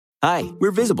Hi, we're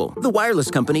Visible, the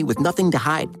wireless company with nothing to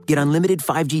hide. Get unlimited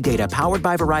 5G data powered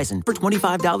by Verizon for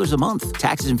 $25 a month.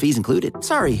 Taxes and fees included.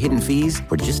 Sorry, hidden fees.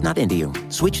 We're just not into you.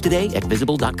 Switch today at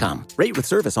Visible.com. Rate with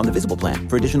service on the Visible plan.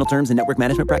 For additional terms and network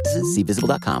management practices, see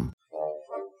Visible.com.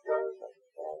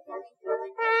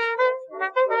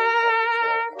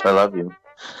 I love you.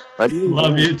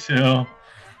 Love you too.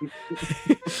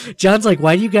 John's like,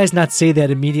 why do you guys not say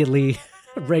that immediately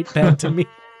right back to me?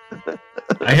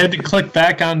 I had to click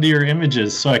back onto your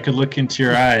images so I could look into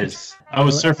your eyes. I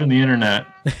was surfing the internet.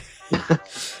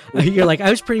 You're like, I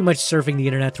was pretty much surfing the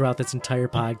internet throughout this entire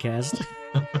podcast.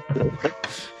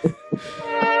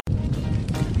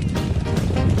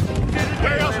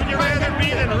 Where else would you rather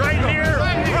be than right here,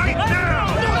 right now?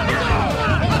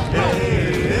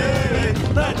 Hey, hey,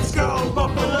 let's go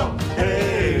Buffalo.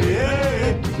 Hey,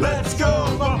 hey, let's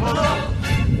go Buffalo.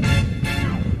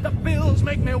 The Bills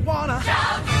make me wanna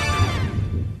shout.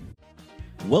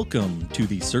 Welcome to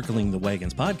the Circling the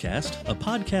Wagons podcast, a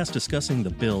podcast discussing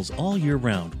the Bills all year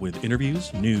round with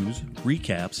interviews, news,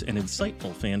 recaps, and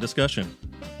insightful fan discussion.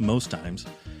 Most times.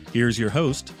 Here's your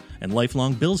host and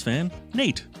lifelong Bills fan,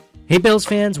 Nate. Hey, Bills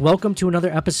fans, welcome to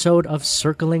another episode of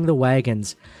Circling the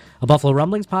Wagons, a Buffalo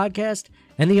Rumblings podcast,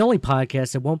 and the only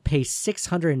podcast that won't pay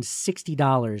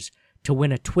 $660 to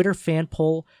win a Twitter fan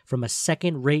poll from a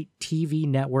second-rate TV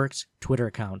network's Twitter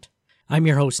account. I'm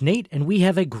your host, Nate, and we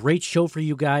have a great show for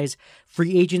you guys.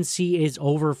 Free agency is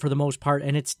over for the most part,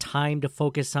 and it's time to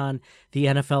focus on the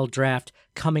NFL draft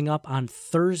coming up on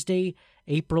Thursday,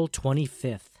 April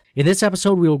 25th. In this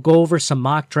episode, we will go over some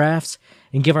mock drafts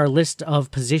and give our list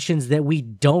of positions that we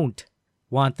don't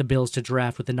want the Bills to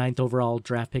draft with the 9th overall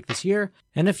draft pick this year,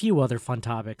 and a few other fun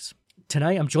topics.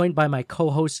 Tonight, I'm joined by my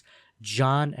co-hosts,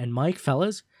 John and Mike.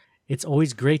 Fellas, it's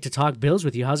always great to talk Bills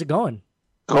with you. How's it going?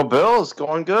 Go Bills,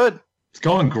 going good. It's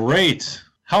going great.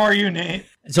 How are you, Nate?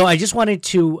 So I just wanted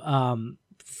to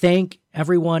thank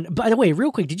everyone. By the way,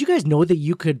 real quick, did you guys know that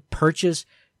you could purchase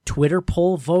Twitter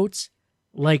poll votes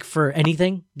like for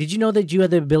anything? Did you know that you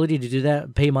had the ability to do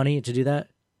that, pay money to do that?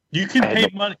 You can pay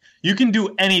money. You can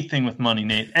do anything with money,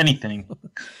 Nate. Anything.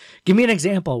 Give me an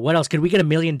example. What else? Could we get 1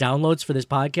 million downloads for this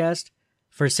podcast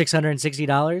for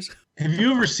 $660? Have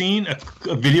you ever seen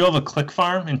a video of a click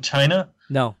farm in China?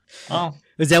 No. Oh.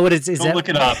 Is that what it's? Is that... look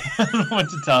it up. I don't know what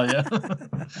to tell you.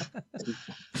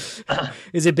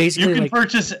 Is it basically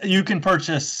you can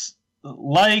purchase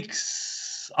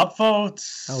likes,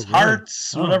 upvotes, really?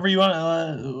 hearts, whatever you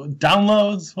want,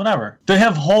 downloads, whatever. They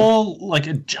have whole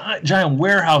giant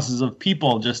warehouses of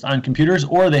people just on computers,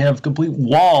 or they have complete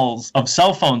walls of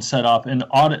cell phones set up and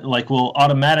will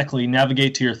automatically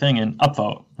navigate to your thing and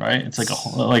upvote. Right, it's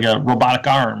like a robotic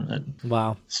arm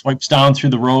that swipes down through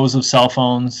the rows of cell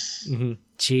phones. Mm-hmm.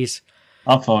 Jeez,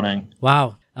 upvoting.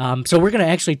 Wow. So we're gonna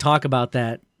actually talk about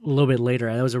that a little bit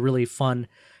later. That was a really fun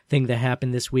thing that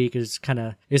happened this week. It's kind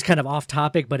of off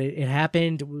topic, but it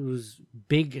happened. It was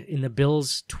big in the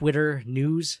Bills Twitter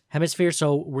news hemisphere.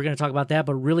 So we're gonna talk about that.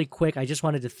 But really quick, I just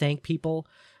wanted to thank people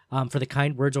for the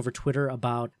kind words over Twitter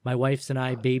about my wife's and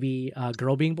I baby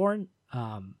girl being born.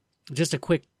 Just a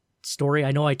quick story.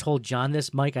 I know I told John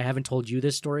this, Mike. I haven't told you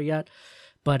this story yet,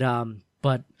 but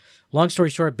long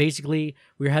story short, basically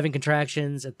we were having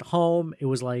contractions at the home. It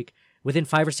was like within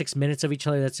 5 or 6 minutes of each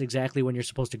other. That's exactly when you're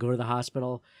supposed to go to the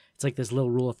hospital. It's like this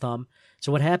little rule of thumb.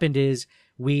 So what happened is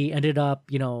we ended up,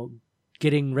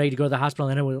 getting ready to go to the hospital,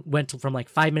 and then it went from like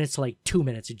 5 minutes to like 2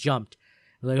 minutes. It jumped.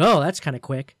 We're like, oh, that's kind of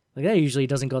quick. Like that usually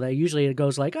doesn't go that. Usually it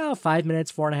goes like 5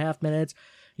 minutes, 4.5 minutes.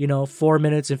 4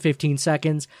 minutes and 15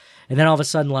 seconds. And then all of a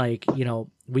sudden,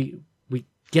 we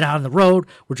get out on the road,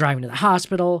 we're driving to the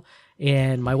hospital,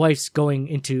 and my wife's going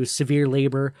into severe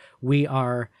labor. We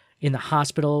are in the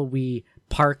hospital. We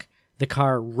park the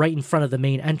car right in front of the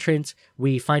main entrance.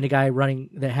 We find a guy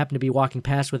running that happened to be walking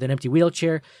past with an empty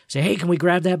wheelchair. Say, hey, can we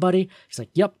grab that, buddy? He's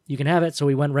like, yep, you can have it. So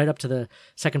we went right up to the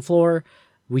second floor.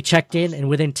 We checked in, and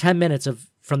within 10 minutes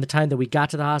from the time that we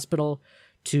got to the hospital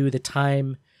to the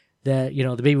time that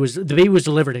the baby was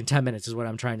delivered in 10 minutes is what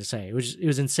I'm trying to say. It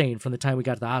was insane from the time we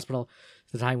got to the hospital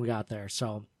to the time we got there.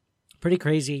 So pretty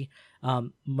crazy.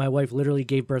 My wife literally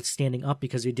gave birth standing up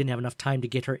because we didn't have enough time to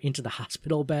get her into the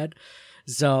hospital bed.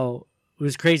 So it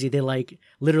was crazy. They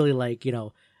literally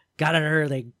got on her.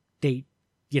 They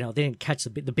didn't catch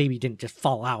the baby, didn't just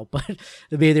fall out, but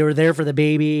they were there for the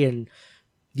baby, and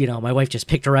my wife just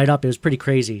picked her right up. It was pretty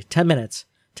crazy. 10 minutes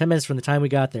from the time we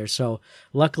got there. So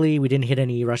luckily we didn't hit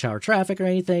any rush hour traffic or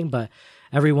anything, but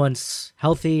everyone's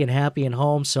healthy and happy and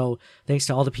home. So thanks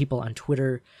to all the people on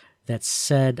Twitter that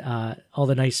said all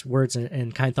the nice words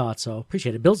and kind thoughts. So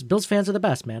appreciate it. Bills fans are the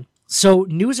best, man. So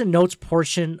news and notes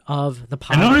portion of the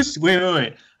podcast. I noticed.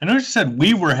 Wait. I noticed you said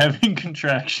we were having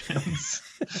contractions.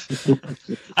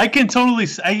 I can totally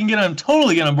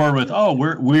get on board with. Oh,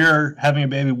 we're having a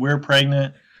baby. We're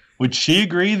pregnant. Would she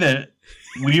agree that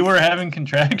we were having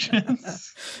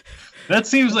contractions? That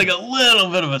seems like a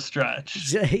little bit of a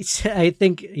stretch. I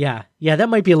think, yeah, that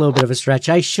might be a little bit of a stretch.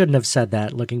 I shouldn't have said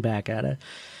that. Looking back at it,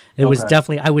 I was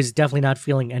definitely not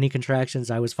feeling any contractions.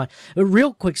 I was fine. A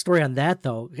real quick story on that,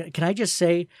 though. Can I just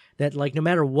say that, like, no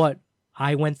matter what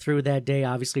I went through that day,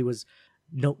 obviously was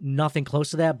nothing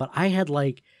close to that. But I had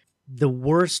like the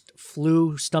worst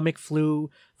stomach flu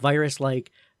virus,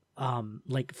 like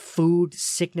food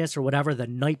sickness or whatever the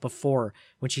night before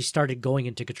when she started going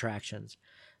into contractions.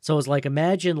 So it was like,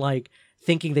 imagine like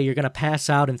thinking that you're going to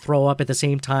pass out and throw up at the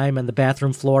same time on the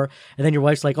bathroom floor. And then your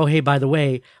wife's like, oh, hey, by the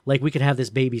way, like we could have this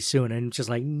baby soon. And it's just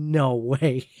like, no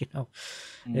way.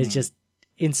 It's just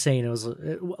insane. It was,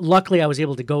 luckily I was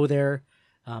able to go there.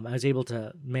 I was able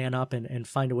to man up and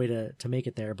find a way to make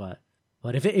it there. But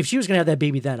if she was going to have that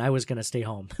baby then, I was going to stay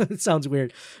home. It sounds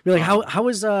weird. Be like, how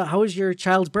was your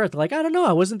child's birth? Like, I don't know.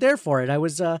 I wasn't there for it. I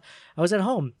was at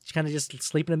home, kind of just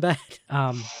sleeping in bed.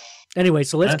 Anyway,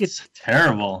 so let's get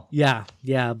terrible. Yeah,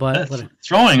 but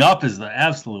throwing up is the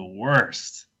absolute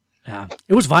worst. Yeah,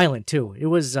 it was violent too. It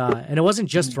was, and it wasn't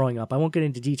just throwing up. I won't get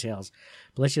into details,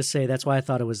 but let's just say that's why I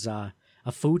thought it was a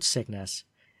food sickness.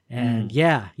 And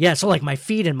yeah. So like my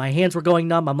feet and my hands were going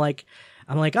numb. I'm like,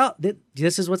 oh,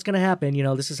 this is what's gonna happen.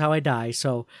 This is how I die.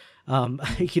 So, and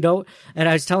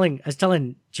I was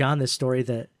telling John this story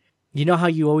that, how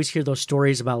you always hear those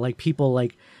stories about like people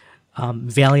like.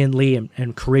 Valiantly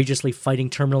and courageously fighting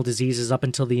terminal diseases up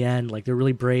until the end. Like they're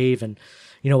really brave and,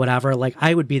 whatever. Like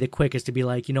I would be the quickest to be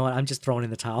like, you know what, I'm just throwing in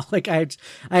the towel. Like I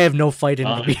have no fight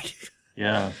in me.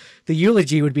 Yeah. The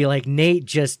eulogy would be like, Nate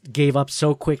just gave up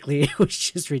so quickly. It was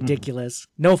just ridiculous.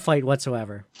 No fight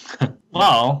whatsoever.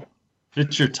 Well,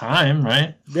 it's your time,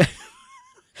 right?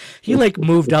 He like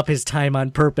moved up his time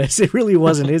on purpose. It really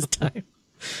wasn't his time.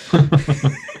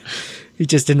 He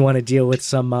just didn't want to deal with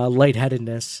some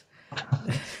lightheadedness.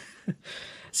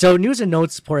 So news and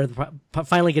notes,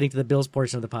 finally getting to the Bills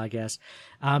portion of the podcast.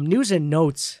 News and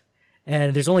notes,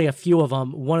 and there's only a few of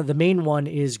them. The main one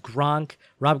is Gronk.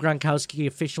 Rob Gronkowski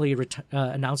officially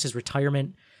announced his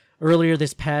retirement earlier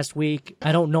this past week.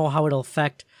 I don't know how it'll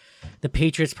affect the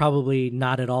Patriots, probably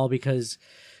not at all, because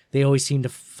they always seem to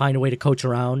find a way to coach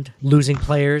around losing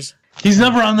players. He's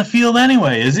never on the field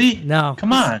anyway, is he? No.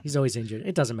 Come on. He's always injured.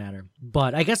 It doesn't matter.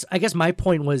 But I guess my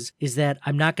point is that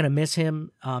I'm not going to miss him.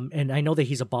 And I know that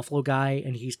he's a Buffalo guy,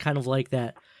 and he's kind of like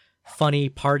that funny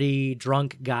party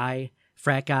drunk guy,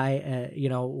 frat guy,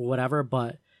 whatever.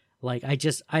 But like,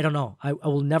 I don't know. I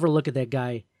will never look at that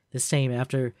guy the same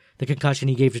after the concussion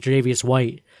he gave to Tre'Davious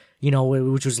White,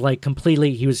 which was like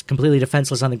he was completely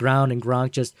defenseless on the ground, and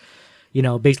Gronk just,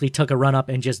 basically took a run up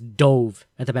and just dove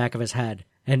at the back of his head.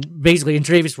 And basically, and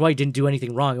Tre'Davious White didn't do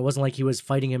anything wrong. It wasn't like he was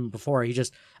fighting him before. He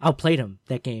just outplayed him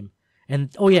that game.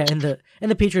 And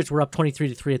the Patriots were up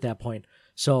 23-3 at that point.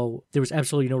 So there was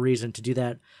absolutely no reason to do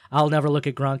that. I'll never look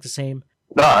at Gronk the same.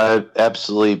 No, it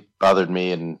absolutely bothered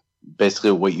me. And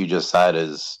basically what you just said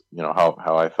is, how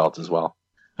I felt as well.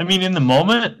 I mean, in the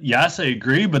moment, yes, I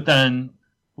agree. But then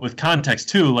with context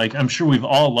too, like I'm sure we've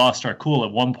all lost our cool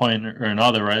at one point or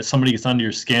another, right? Somebody gets under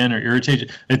your skin or irritates you.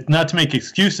 It's not to make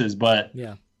excuses, but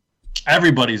yeah,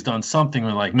 everybody's done something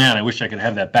where like, man, I wish I could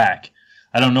have that back.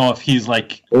 I don't know if he's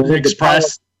like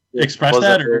expressed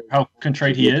that or how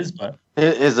contrite he is, but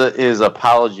his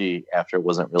apology after it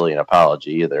wasn't really an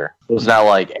apology either. It was not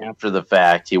like after the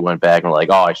fact he went back and like,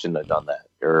 oh, I shouldn't have done that,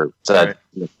 or said,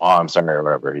 right, oh, I'm sorry or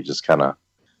whatever. He just kind of.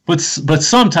 But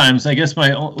sometimes, I guess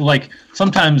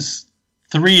sometimes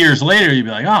 3 years later, you'd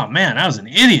be like, oh, man, I was an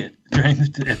idiot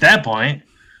at that point.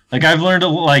 Like, I've learned,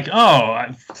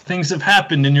 things have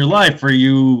happened in your life where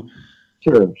you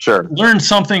sure learn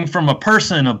something from a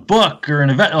person, a book, or an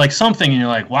event, like something, and you're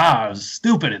like, wow, I was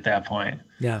stupid at that point.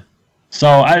 Yeah.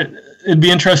 So it'd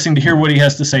be interesting to hear what he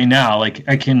has to say now. Like,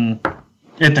 at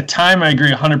the time, I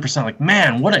agree 100%. Like,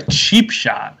 man, what a cheap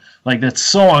shot. Like, that's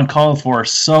so uncalled for,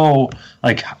 so,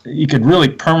 like, you could really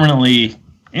permanently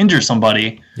injure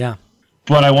somebody. Yeah.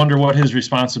 But I wonder what his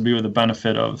response would be with the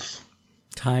benefit of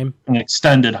time, an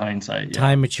extended hindsight. Yeah.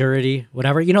 Time, maturity,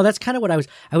 whatever. That's kind of what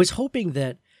I was hoping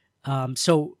that,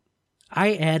 so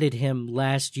I added him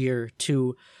last year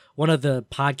to one of the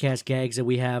podcast gags that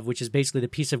we have, which is basically the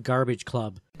Piece of Garbage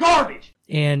Club. Garbage!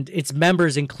 And its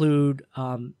members include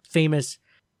famous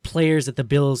players that the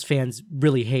Bills fans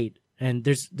really hate. And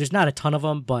there's not a ton of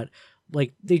them, but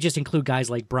like they just include guys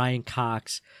like Brian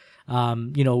Cox,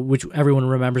 which everyone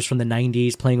remembers from the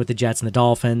 90s, playing with the Jets and the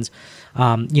Dolphins.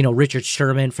 Richard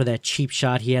Sherman for that cheap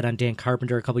shot he had on Dan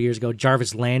Carpenter a couple years ago.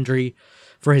 Jarvis Landry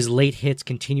for his late hits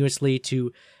continuously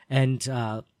to end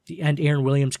Aaron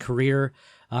Williams' career.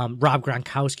 Rob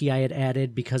Gronkowski I had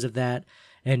added because of that.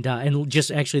 And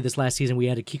just actually this last season we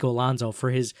added Kiko Alonso for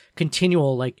his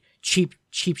continual like cheap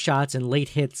shots and late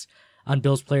hits on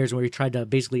Bills players where he tried to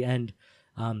basically end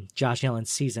Josh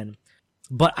Allen's season.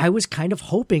 But I was kind of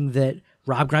hoping that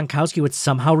Rob Gronkowski would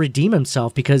somehow redeem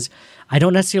himself because I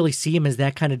don't necessarily see him as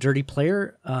that kind of dirty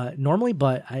player normally,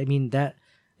 but I mean that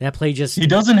play just... He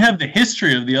doesn't have the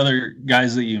history of the other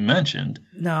guys that you mentioned.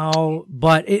 No,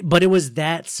 but it was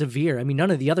that severe. I mean, none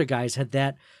of the other guys had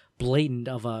that blatant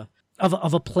of a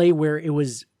play where it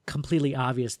was completely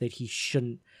obvious that he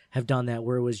shouldn't have done that,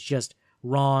 where it was just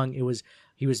wrong.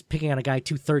 He was picking on a guy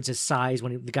 2/3 his size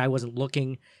when the guy wasn't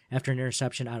looking after an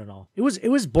interception. I don't know. It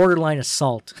was borderline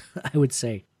assault, I would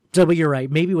say. So, but you're right.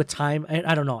 Maybe with time,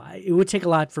 I don't know. It would take a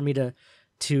lot for me to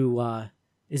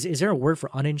is there a word for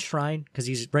unenshrined?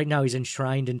 Because right now he's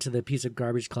enshrined into the piece of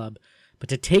garbage club. But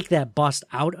to take that bust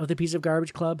out of the piece of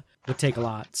garbage club would take a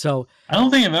lot. So I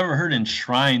don't think I've ever heard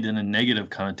enshrined in a negative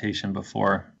connotation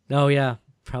before. Oh yeah,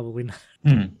 probably not.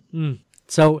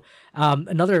 So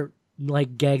another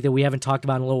like gag that we haven't talked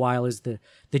about in a little while is the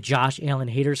Josh Allen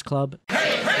Haters Club.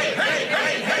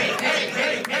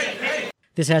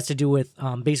 This has to do with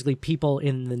basically people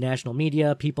in the national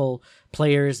media,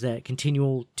 players that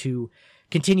continue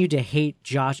to hate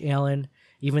Josh Allen,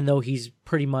 even though he's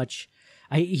pretty much,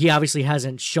 he obviously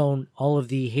hasn't shown all of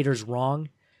the haters wrong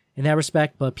in that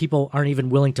respect, but people aren't even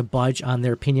willing to budge on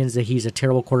their opinions that he's a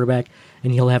terrible quarterback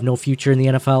and he'll have no future in the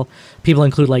NFL. People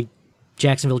include like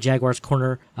Jacksonville Jaguars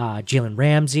corner Jalen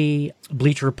Ramsey,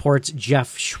 Bleacher Report's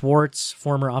Jeff Schwartz,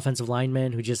 former offensive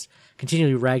lineman who just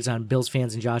continually rags on Bills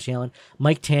fans and Josh Allen,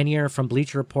 Mike Tanier from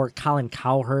Bleacher Report, Colin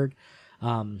Cowherd,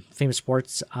 famous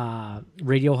sports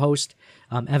radio host,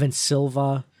 Evan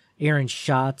Silva, Aaron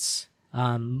Schatz,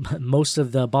 most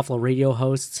of the Buffalo radio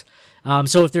hosts.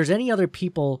 So if there's any other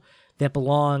people that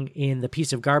belong in the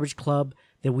piece of garbage club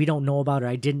that we don't know about or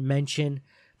I didn't mention,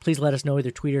 please let us know,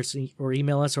 either tweet us or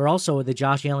email us, or also the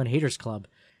Josh Allen Haters Club,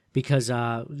 because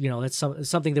that's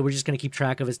something that we're just going to keep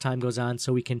track of as time goes on,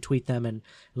 so we can tweet them and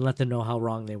let them know how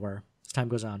wrong they were as time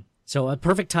goes on. So a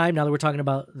perfect time, now that we're talking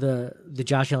about the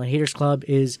Josh Allen Haters Club,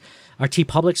 is our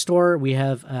TeePublic store. We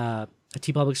have a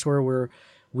TeePublic store where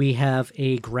we have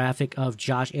a graphic of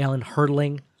Josh Allen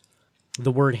hurtling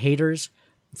the word haters.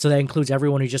 So that includes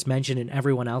everyone who just mentioned and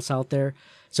everyone else out there.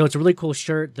 So it's a really cool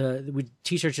shirt. The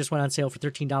t-shirts just went on sale for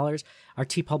 $13. Our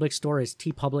TeePublic store is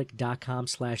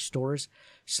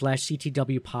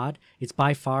teepublic.com/stores/CTWpod. It's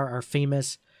by far our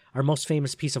most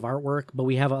famous piece of artwork, but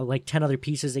we have like 10 other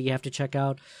pieces that you have to check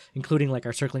out, including like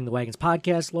our Circling the Wagons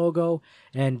podcast logo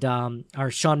and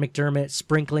our Sean McDermott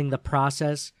sprinkling the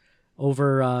process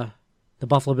over the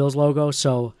Buffalo Bills logo.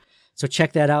 So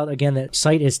check that out. Again, that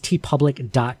site is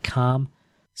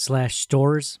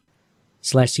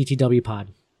teepublic.com/stores/CTWpod.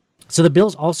 So the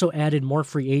Bills also added more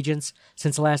free agents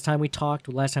since the last time we talked.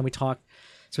 The last time we talked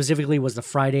specifically was the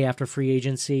Friday after free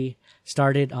agency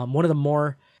started. One of the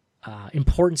more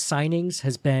important signings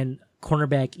has been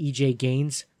cornerback E.J.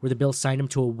 Gaines, where the Bills signed him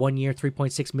to a 1-year,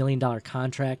 $3.6 million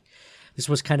contract. This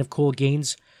was kind of cool.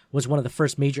 Gaines was one of the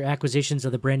first major acquisitions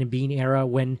of the Brandon Beane era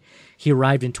when he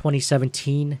arrived in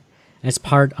 2017 as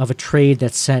part of a trade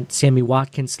that sent Sammy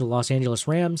Watkins to the Los Angeles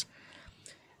Rams.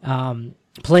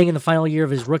 Playing in the final year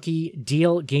of his rookie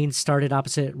deal, Gaines started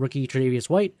opposite rookie Tre'Davious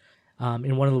White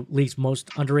in one of the league's most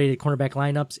underrated cornerback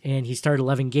lineups, and he started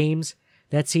 11 games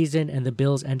that season, and the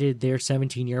Bills ended their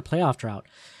 17-year playoff drought.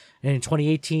 And in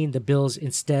 2018, the Bills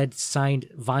instead signed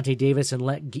Vontae Davis and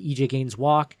let E.J. Gaines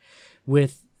walk,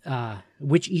 which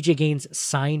E.J. Gaines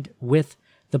signed with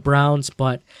the Browns,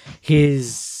 but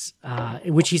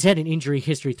which he's had an injury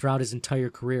history throughout his entire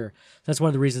career. That's one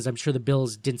of the reasons I'm sure the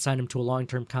Bills didn't sign him to a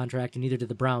long-term contract, and neither did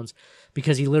the Browns,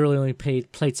 because he literally only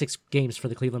played 6 games for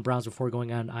the Cleveland Browns before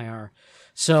going on IR.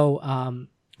 So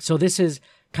this is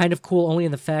kind of cool only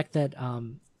in the fact that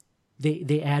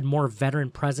they add more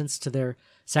veteran presence to their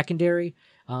secondary.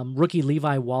 Rookie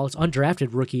Levi Wallace,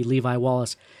 undrafted rookie Levi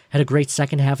Wallace, had a great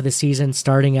second half of the season,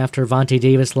 starting after Vontae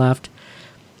Davis left,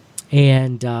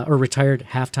 and or retired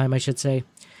halftime, I should say.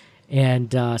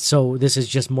 And so this is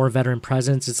just more veteran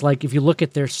presence. It's like if you look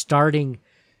at their starting,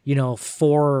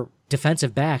 4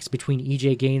 defensive backs between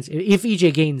E.J. Gaines. If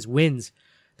E.J. Gaines wins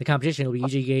the competition, it'll be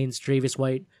E.J. Gaines, Tre'Davious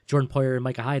White, Jordan Poyer, and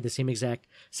Micah Hyde, the same exact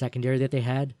secondary that they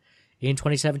had in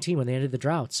 2017 when they ended the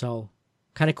drought. So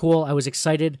kind of cool. I was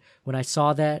excited when I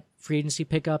saw that free agency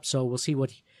pickup, so we'll see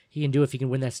what he can do if he can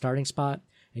win that starting spot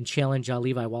and challenge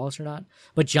Levi Wallace or not.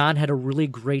 But John had a really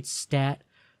great stat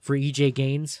for EJ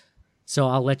Gaines, so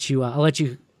I'll let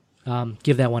you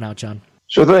give that one out, John.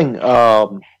 Sure thing.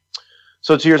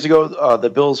 So 2 years ago, the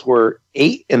Bills were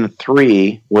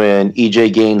 8-3 when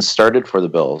EJ Gaines started for the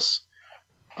Bills.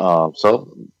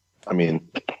 So, I mean,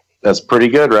 that's pretty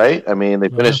good, right? I mean, they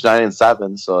finished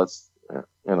 9-7, so it's,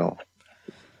 you know.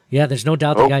 Yeah, there's no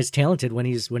doubt the guy's talented when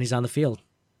he's on the field.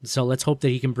 So let's hope that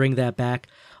he can bring that back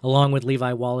along with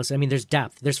Levi Wallace. I mean, there's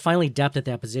depth. There's finally depth at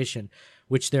that position,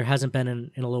 which there hasn't been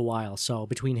in a little while. So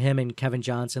between him and Kevin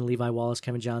Johnson, Levi Wallace,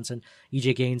 Kevin Johnson,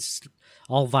 EJ Gaines,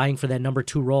 all vying for that number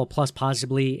 2 role, plus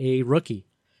possibly a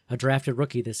drafted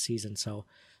rookie this season. So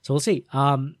we'll see.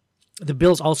 The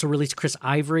Bills also released Chris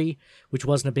Ivory, which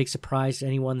wasn't a big surprise to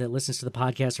anyone that listens to the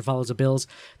podcast or follows the Bills.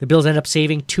 The Bills ended up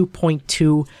saving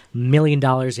 $2.2 million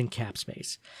in cap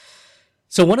space.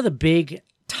 So one of the big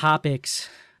topics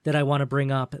that I want to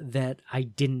bring up that I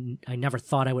never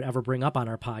thought I would ever bring up on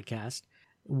our podcast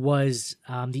was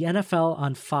the NFL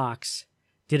on Fox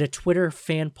did a Twitter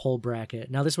fan poll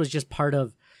bracket. Now, this was just part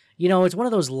of, it's one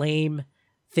of those lame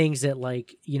things that,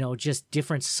 like, just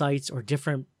different sites or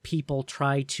different people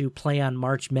try to play on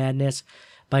March Madness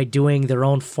by doing their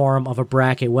own form of a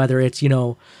bracket, whether it's, here's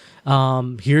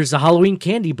a Halloween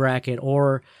candy bracket,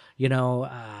 or,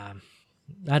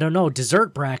 I don't know,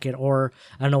 dessert bracket, or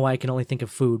I don't know why I can only think of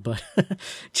food, but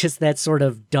just that sort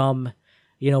of dumb,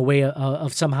 way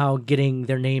of somehow getting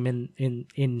their name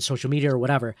in social media or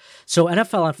whatever. So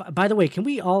NFL by the way, can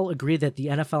we all agree that the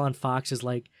NFL on Fox is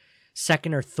like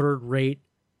second or third rate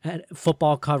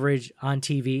football coverage on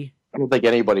TV? I don't think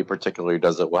anybody particularly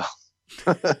does it well.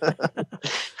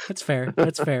 That's fair.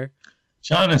 That's fair.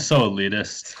 John is so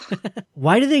elitist.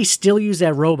 Why do they still use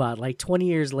that robot like 20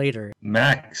 years later?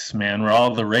 Max, man, we're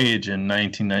all the rage in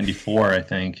 1994, I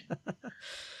think.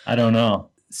 I don't know.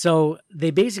 So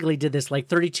they basically did this like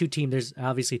 32 team. There's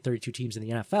obviously 32 teams in the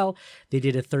NFL. They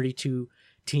did a 32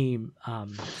 team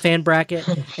fan bracket.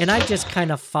 And I just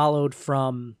kind of followed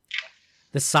from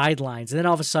the sidelines. And then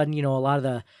all of a sudden, a lot of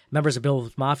the members of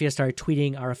Bills Mafia started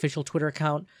tweeting our official Twitter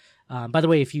account. By the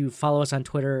way, if you follow us on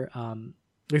Twitter, or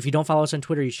if you don't follow us on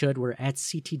Twitter, you should. We're at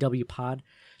CTW Pod.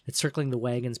 It's Circling the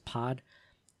Wagons Pod.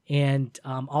 And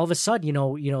all of a sudden,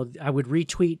 I would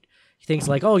retweet things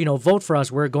like, vote for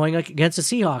us. We're going against the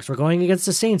Seahawks. We're going against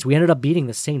the Saints. We ended up beating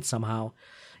the Saints somehow,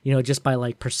 just by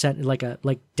like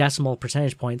decimal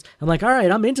percentage points. I'm like, all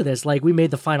right, I'm into this. Like, we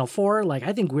made the Final Four. Like,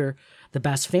 I think we're the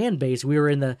best fan base. We were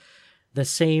in the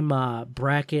same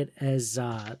bracket as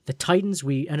the Titans.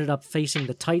 We ended up facing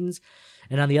the Titans.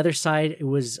 And on the other side, it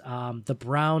was the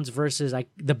Browns versus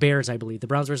the Bears, I believe. The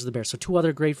Browns versus the Bears. So two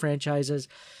other great franchises.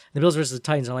 The Bills versus the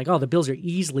Titans. I'm like, the Bills are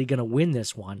easily going to win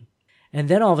this one. And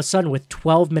then all of a sudden, with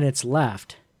 12 minutes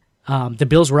left, the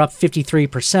Bills were up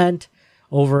 53%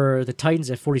 over the Titans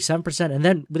at 47%. And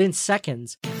then within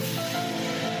seconds,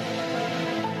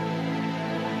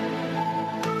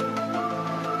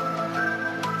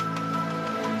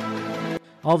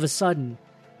 all of a sudden,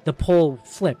 the poll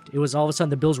flipped. It was all of a sudden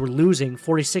the Bills were losing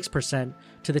 46%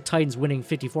 to the Titans winning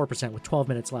 54% with 12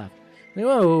 minutes left. Like,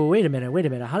 whoa, wait a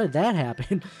minute. How did that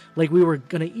happen? Like, we were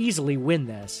going to easily win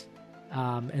this.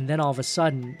 And then all of a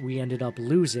sudden we ended up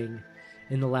losing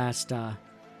in the last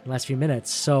few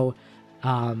minutes. So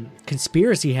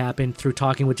conspiracy happened through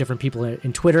talking with different people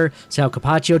in Twitter. Sal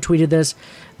Capaccio tweeted this,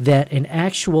 that an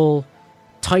actual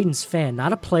Titans fan,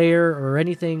 not a player or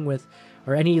anything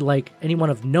or anyone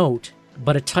of note,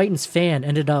 but a Titans fan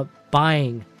ended up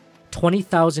buying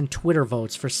 20,000 Twitter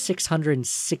votes for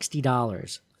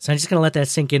 $660. So I'm just going to let that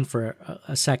sink in for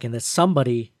a second, that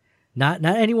somebody, not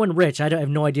anyone rich, I have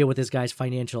no idea what this guy's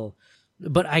financial,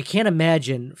 but I can't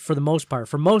imagine, for the most part,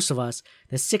 for most of us,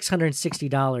 that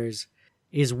 $660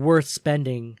 is worth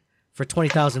spending for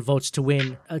 20,000 votes to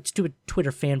win a stupid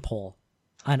Twitter fan poll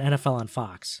on NFL on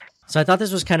Fox. So I thought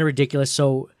this was kind of ridiculous.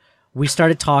 So we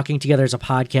started talking together as a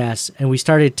podcast, and we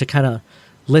started to kind of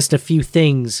list a few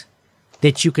things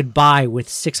that you could buy with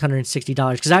 $660.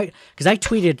 Because I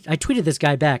tweeted this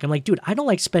guy back. I'm like, dude, I don't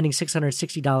like spending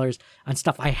 $660 on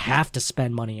stuff I have to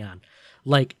spend money on,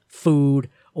 like food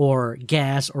or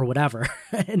gas or whatever.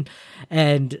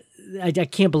 and I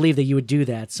can't believe that you would do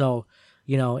that. So,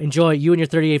 enjoy. You and your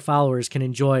 38 followers can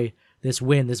enjoy this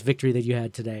victory that you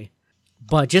had today.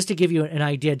 But just to give you an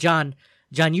idea, John,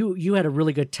 you had a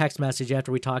really good text message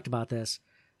after we talked about this.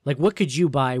 Like, what could you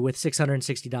buy with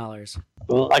 $660?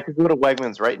 Well, I could go to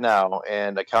Wegmans right now,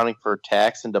 and accounting for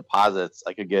tax and deposits,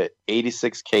 I could get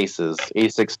 86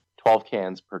 12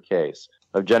 cans per case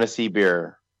of Genesee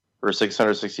beer for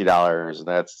 $660, and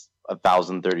that's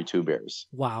 1,032 beers.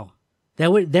 Wow.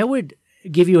 That would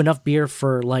give you enough beer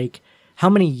for like how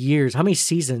many years, how many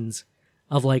seasons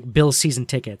of like Bills season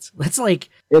tickets? That's like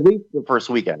at least the first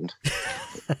weekend.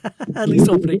 at least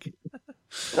opening.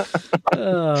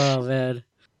 Oh man.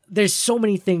 There's so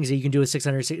many things that you can do with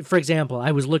 600. For example,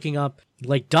 I was looking up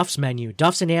like Duff's menu.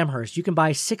 Duff's in Amherst. You can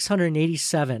buy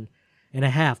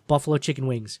 687.5 buffalo chicken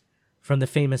wings from the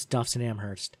famous Duff's in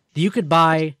Amherst. You could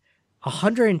buy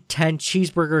 110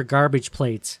 cheeseburger garbage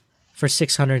plates for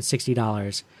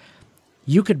 $660.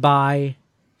 You could buy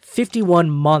 51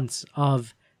 months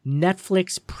of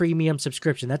Netflix premium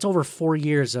subscription. That's over 4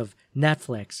 years of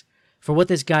Netflix for what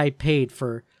this guy paid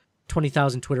for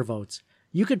 20,000 Twitter votes.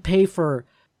 You could pay for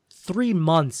 3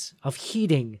 months of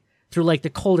heating through like the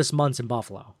coldest months in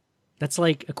Buffalo. That's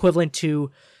like equivalent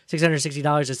to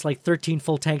 $660. It's like 13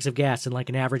 full tanks of gas in like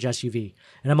an average SUV.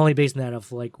 And I'm only basing that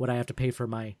off like what I have to pay for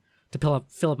to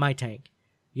fill up my tank.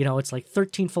 You know, it's like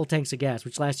 13 full tanks of gas,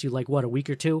 which lasts you like what, a week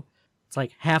or two? It's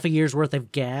like half a year's worth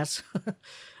of gas.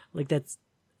 Like that's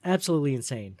absolutely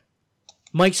insane.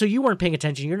 Mike, so you weren't paying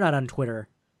attention. You're not on Twitter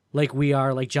like we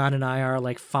are, like John and I are,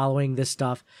 like following this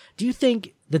stuff. Do you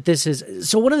think that this is...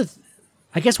 So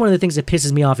I guess one of the things that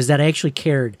pisses me off is that I actually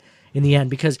cared in the end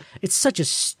because it's such a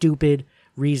stupid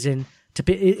reason to...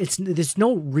 There's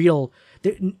no real...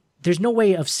 There's no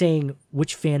way of saying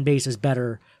which fan base is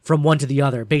better from one to the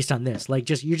other based on this. Like,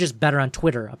 you're just better on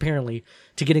Twitter, apparently,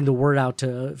 to getting the word out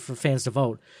for fans to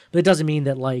vote. But it doesn't mean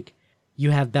that, like,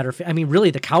 you have better... I mean,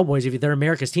 really, the Cowboys, if they're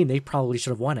America's team, they probably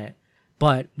should have won it.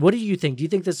 But what do you think? Do you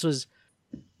think this was...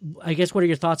 I guess, what are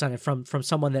your thoughts on it from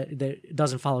someone that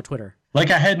doesn't follow Twitter? Like,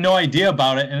 I had no idea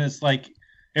about it, and it's like,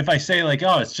 if I say, like,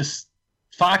 oh, it's just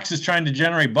Fox is trying to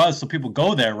generate buzz so people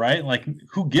go there, right? Like,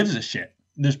 who gives a shit?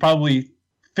 There's probably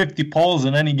 50 polls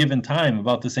at any given time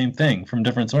about the same thing from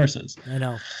different sources. I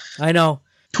know.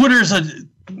 Twitter's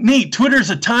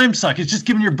a time suck. It's just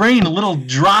giving your brain a little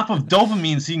drop of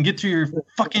dopamine so you can get through your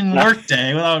fucking work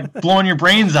day without blowing your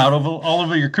brains out all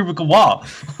over your cubicle wall.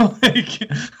 Like,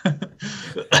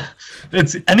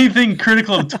 it's anything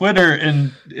critical of Twitter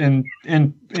and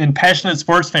passionate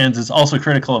sports fans is also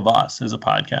critical of us as a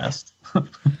podcast.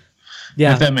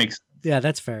 Yeah, if that makes sense. Yeah,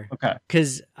 that's fair. Okay,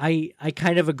 because I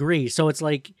kind of agree. So it's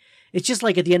just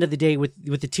like at the end of the day with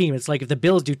the team, it's like if the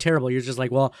Bills do terrible, you're just like,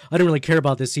 well, I don't really care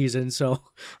about this season, so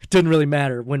it doesn't really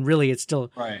matter. When really it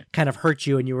still kind of hurt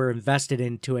you, and you were invested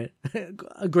into it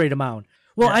a great amount.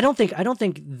 Well, yeah. I don't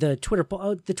think the Twitter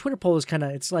poll is kind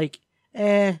of, it's like,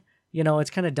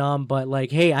 it's kind of dumb, but like,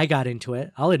 hey, I got into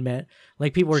it. I'll admit,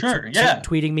 like people were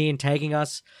tweeting me and tagging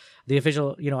us, the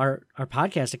official, our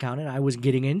podcast account, and I was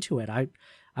getting into it.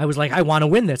 I was like, I want to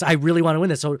win this. I really want to win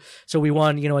this. So we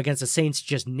won, against the Saints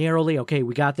just narrowly. Okay,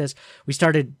 we got this. We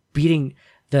started beating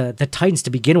the Titans to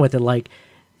begin with at like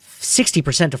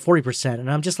 60% to 40%.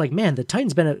 And I'm just like, man, the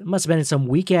Titans must have been in some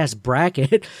weak ass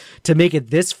bracket to make it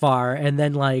this far. And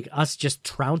then like us just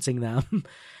trouncing them.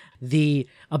 The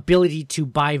ability to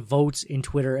buy votes in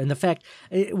Twitter, and the fact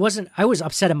I was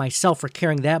upset at myself for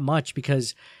caring that much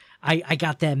because I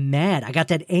got that mad. I got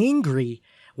that angry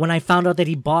when I found out that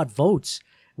he bought votes,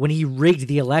 when he rigged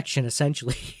the election,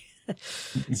 essentially.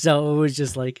 So it was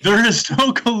just like... There is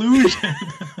no collusion.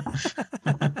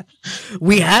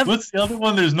 What's the other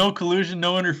one? There's no collusion,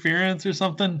 no interference or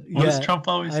something? What does Trump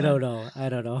always say? I don't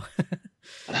know.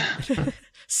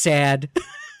 Sad.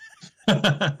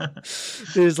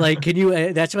 There's like,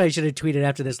 that's why I should have tweeted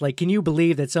after this. Like, can you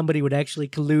believe that somebody would actually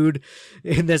collude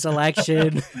in this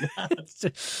election?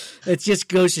 It just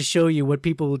goes to show you what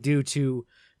people will do to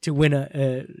win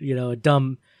a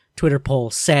dumb Twitter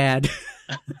poll. Sad.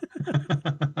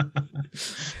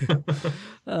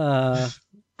 I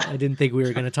didn't think we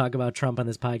were going to talk about Trump on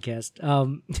this podcast.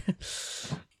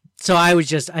 So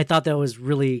I thought that was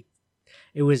really,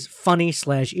 it was funny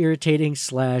 / irritating /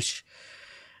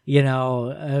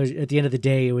 at the end of the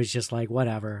day, it was just like,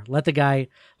 whatever. Let the guy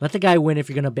win if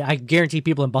you're going to be. I guarantee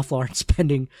people in Buffalo aren't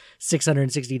spending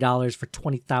 $660 for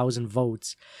 20,000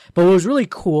 votes. But what was really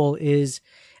cool is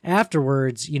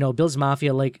afterwards, Bills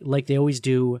Mafia, like they always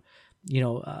do,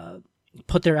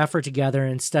 put their effort together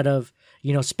instead of,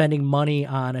 spending money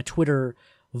on a Twitter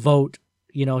vote,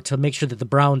 to make sure that the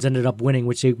Browns ended up winning,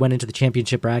 which they went into the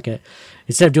championship bracket.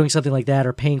 Instead of doing something like that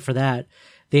or paying for that,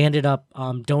 they ended up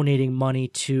donating money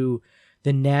to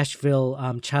the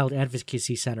Nashville Child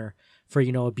Advocacy Center for,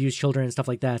 abused children and stuff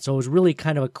like that. So it was really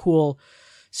kind of a cool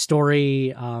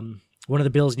story. One of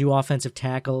the Bills' new offensive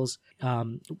tackles,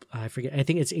 I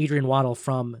think it's Adrian Waddle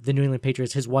from the New England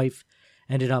Patriots. His wife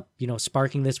ended up,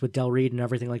 sparking this with Del Reed and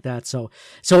everything like that. So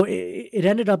it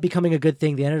ended up becoming a good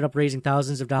thing. They ended up raising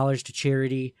thousands of dollars to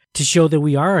charity to show that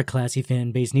we are a classy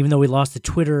fan base. And even though we lost the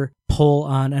Twitter poll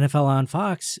on NFL on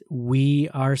Fox, we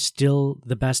are still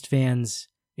the best fans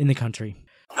in the country.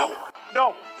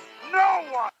 No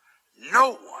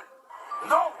one.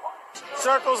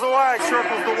 Circles the wagons.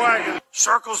 Circles the wagons.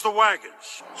 Circles the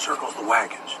wagons. Circles the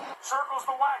wagons. Circles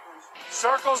the wagons.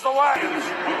 Circles the wagons.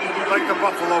 Like the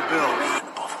Buffalo Bills.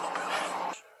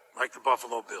 Like the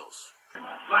Buffalo Bills.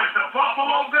 Like the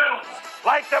Buffalo Bills.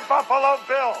 Like the Buffalo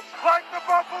Bills. Like the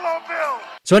Buffalo Bills.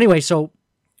 So anyway,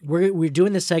 we're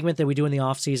doing this segment that we do in the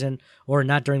off season, or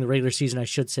not during the regular season, I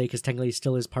should say, because technically it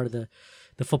still is part of the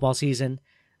football season.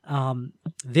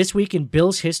 This week in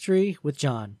Bills history with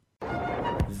John.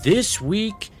 This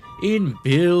week in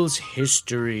Bills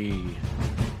history.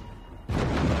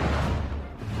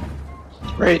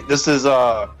 Great. This is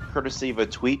courtesy of a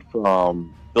tweet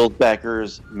from Bills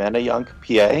backers Manayunk,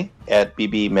 PA, at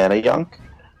BB Manayunk.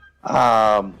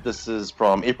 This is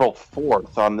from April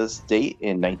 4th. On this date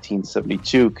in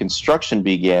 1972, construction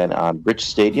began on Rich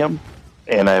Stadium.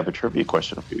 And I have a trivia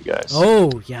question for you guys.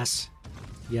 Oh, yes.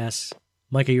 Yes.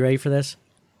 Mike, are you ready for this?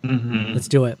 Mm-hmm. Let's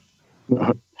do it.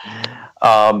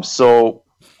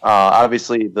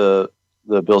 Obviously the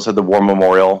Bills had the War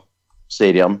Memorial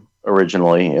Stadium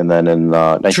originally, and then in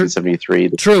 1973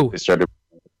 they started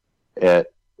at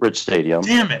Rich Stadium.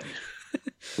 Damn it!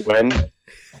 When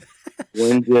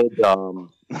did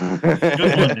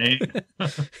Good one, Nate.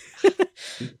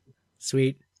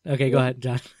 Sweet. Okay, go ahead,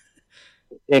 John.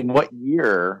 In what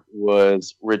year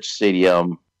was Rich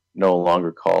Stadium no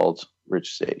longer called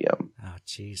Rich Stadium? Oh,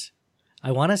 jeez.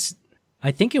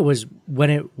 I think it was when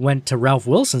it went to Ralph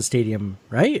Wilson Stadium,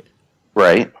 right?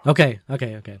 Right. Okay.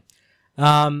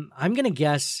 I'm gonna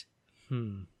guess.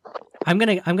 I'm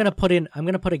gonna put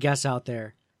a guess out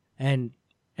there, and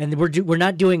we're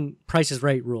not doing Price is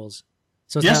Right rules.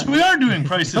 So we are doing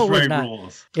Price is Right not.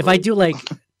 rules. If I do like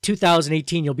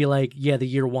 2018, you'll be like, yeah, the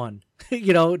year one,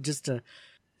 just to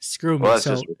screw me. Well, that's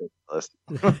just ridiculous.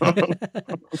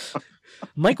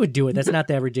 Mike would do it. That's not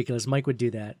that ridiculous. Mike would do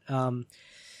that.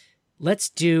 Let's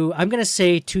do. I'm gonna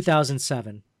say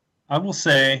 2007. I will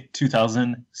say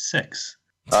 2006.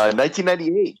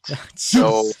 1998.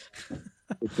 So,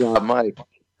 it's Mike.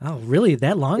 Oh, really?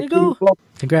 That long ago?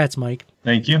 Congrats, Mike.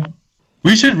 Thank you.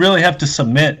 We should really have to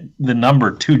submit the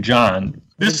number to John.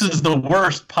 This is the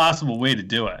worst possible way to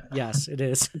do it. Yes, it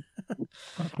is.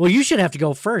 Well, you should have to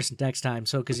go first next time.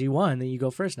 So, because you won, then you go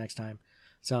first next time.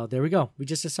 So there we go. We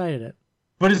just decided it.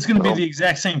 But it's going to be the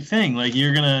exact same thing. Like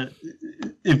you're going to,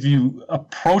 if you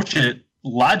approach it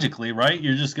logically, right?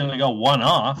 You're just going to go one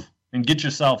off and get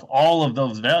yourself all of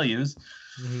those values.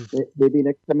 Mm-hmm. Maybe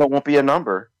next time it won't be a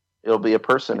number. It'll be a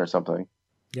person or something.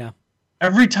 Yeah.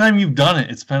 Every time you've done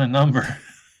it, it's been a number.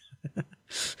 I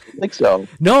think so.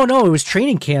 No, it was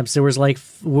training camps. There was like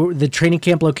the training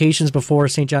camp locations before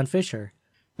St. John Fisher.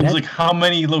 It was like, how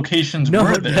many locations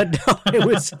were there? No,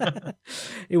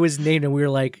 it was named, and we were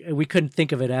like, we couldn't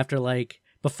think of it after like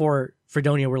before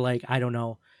Fredonia. We're like, I don't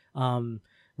know,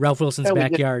 Ralph Wilson's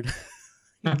backyard.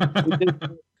 We did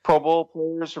Pro Bowl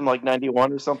players from like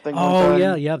 91 or something. Oh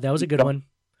yeah, that was a good one.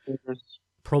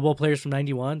 Pro Bowl players from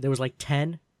 91. There was like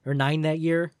 10 or 9 that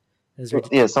year.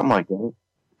 Yeah, something like that.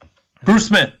 Bruce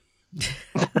Smith.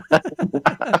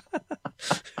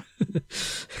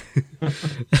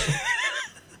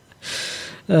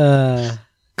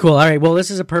 Cool. All right. Well, this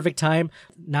is a perfect time.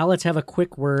 Now let's have a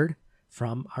quick word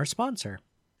from our sponsor.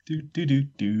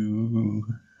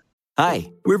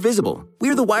 Hi, we're Visible.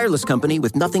 We're the wireless company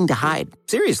with nothing to hide.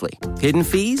 Seriously. Hidden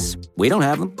fees? We don't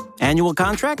have them. Annual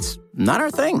contracts? Not our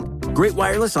thing. Great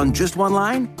wireless on just one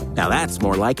line? Now that's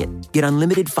more like it. Get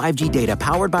unlimited 5G data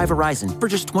powered by Verizon for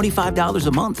just $25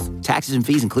 a month. Taxes and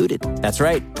fees included. That's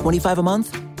right, $25 a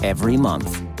month, every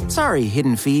month. Sorry,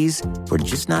 hidden fees. We're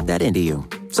just not that into you.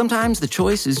 Sometimes the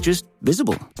choice is just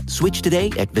Visible. Switch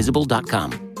today at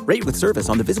Visible.com. Rate with service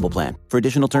on the Visible plan. For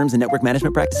additional terms and network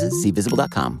management practices, see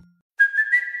Visible.com.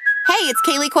 Hey, it's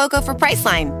Kaylee Cuoco for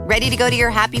Priceline. Ready to go to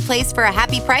your happy place for a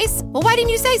happy price? Well, why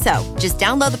didn't you say so? Just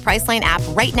download the Priceline app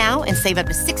right now and save up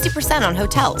to 60% on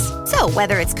hotels. So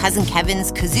whether it's Cousin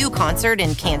Kevin's Kazoo Concert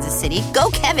in Kansas City,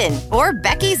 go Kevin, or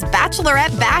Becky's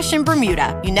Bachelorette Bash in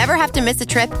Bermuda, you never have to miss a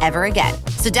trip ever again.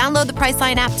 So download the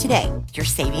Priceline app today. Your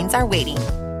savings are waiting.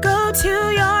 Go to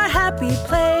your happy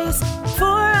place for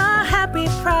a happy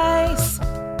price.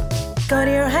 Go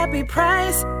to your happy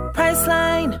price,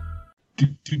 Priceline.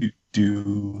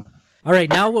 All right,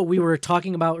 now what we were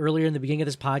talking about earlier in the beginning of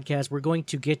this podcast, we're going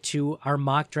to get to our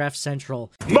Mock Draft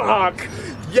Central. Mock,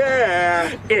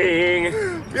 yeah,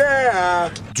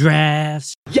 yeah,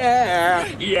 Drafts. yeah,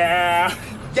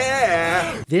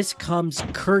 yeah. This comes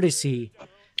courtesy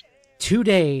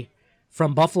today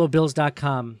from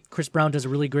BuffaloBills.com. Chris Brown does a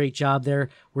really great job there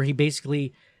where he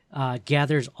basically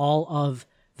gathers all of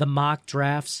the mock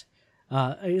drafts,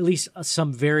 at least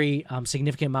some very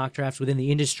significant mock drafts within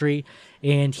the industry,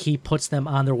 and he puts them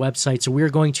on their website. So we're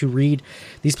going to read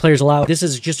these players aloud. This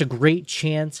is just a great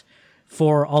chance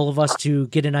for all of us to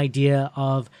get an idea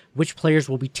of which players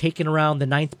will be taken around the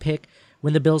 9th pick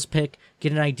when the Bills pick,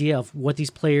 get an idea of what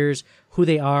these players, who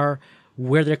they are,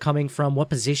 where they're coming from, what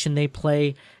position they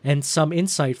play, and some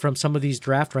insight from some of these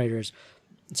draft writers.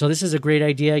 So this is a great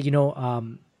idea. You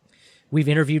know, we've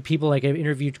interviewed people, like I've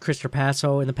interviewed Chris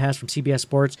Trapasso in the past from CBS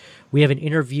Sports. We have an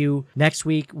interview next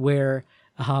week where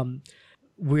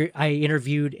I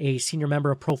interviewed a senior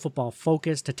member of Pro Football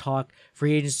Focus to talk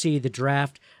free agency, the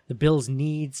draft, the Bills'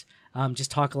 needs, just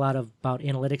talk a lot about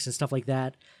analytics and stuff like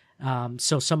that.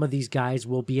 So some of these guys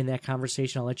will be in that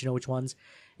conversation. I'll let you know which ones.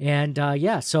 And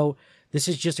so this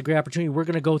is just a great opportunity. We're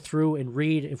going to go through and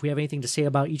read. If we have anything to say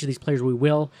about each of these players, we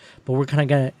will. But we're going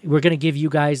to give you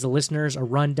guys, the listeners, a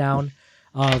rundown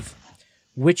of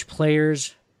which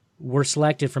players were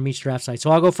selected from each draft site. So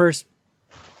I'll go first.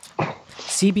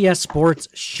 CBS Sports'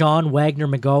 Sean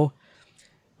Wagner-McGough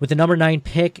with the number 9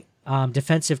 pick,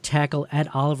 defensive tackle Ed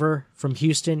Oliver from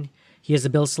Houston. He has the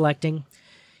Bills selecting.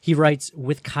 He writes,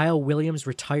 with Kyle Williams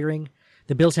retiring,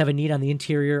 the Bills have a need on the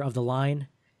interior of the line.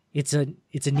 It's a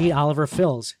need Oliver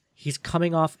fills. He's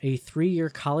coming off a 3-year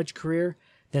college career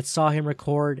that saw him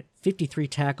record 53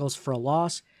 tackles for a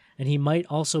loss, and he might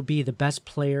also be the best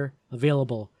player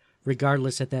available,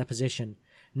 regardless at that position.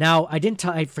 Now,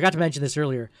 I forgot to mention this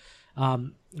earlier.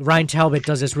 Ryan Talbot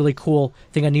does this really cool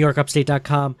thing on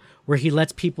NewYorkUpstate.com where he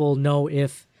lets people know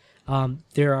if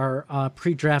there are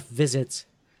pre-draft visits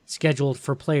scheduled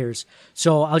for players.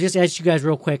 So I'll just ask you guys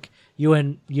real quick, you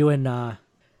and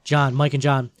John, Mike and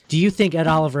John, do you think Ed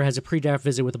Oliver has a pre-draft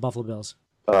visit with the Buffalo Bills?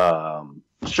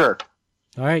 Sure.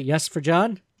 All right, yes for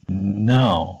John?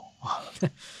 No.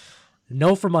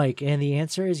 No for Mike, and the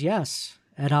answer is yes.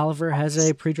 Ed Oliver has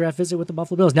a pre-draft visit with the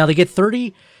Buffalo Bills. Now, they get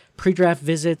 30 pre-draft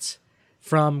visits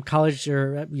from college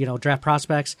or draft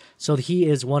prospects, so he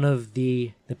is one of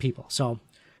the people. So,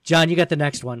 John, you got the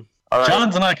next one. All right.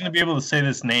 John's not going to be able to say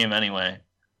this name anyway.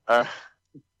 All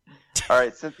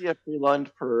right. Cynthia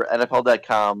Freeland for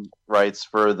NFL.com writes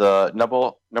for the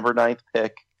number 9th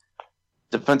pick,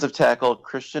 defensive tackle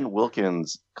Christian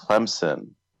Wilkins, Clemson.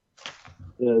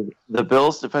 The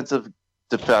Bills' defense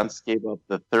gave up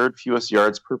the 3rd fewest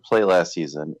yards per play last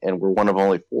season and were one of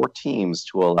only 4 teams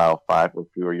to allow 5 or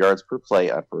fewer yards per play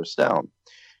on first down.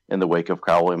 In the wake of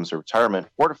Kyle Williams' retirement,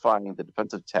 fortifying the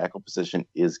defensive tackle position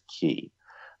is key.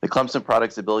 The Clemson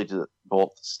product's ability to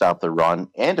both stop the run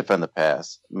and defend the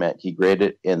pass meant he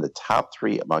graded in the top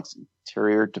 3 amongst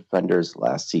interior defenders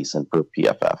last season per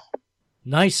PFF.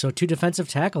 Nice. So 2 defensive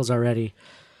tackles already.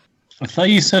 I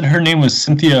thought you said her name was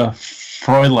Cynthia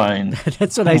Fraulein.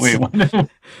 That's what I said.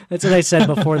 That's what I said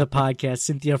before the podcast.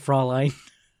 Cynthia Fraulein.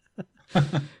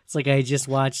 It's like I just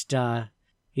watched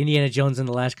Indiana Jones and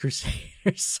the Last Crusade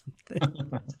or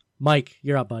something. Mike,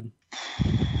 you're up, bud.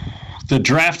 The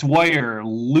draft wire,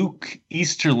 Luke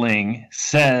Easterling,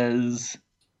 says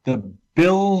the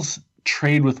Bills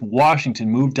trade with Washington,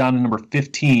 move down to number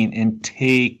 15, and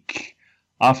take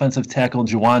offensive tackle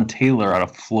Jawan Taylor out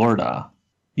of Florida.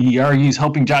 He argues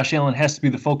helping Josh Allen has to be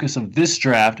the focus of this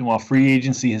draft, and while free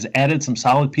agency has added some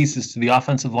solid pieces to the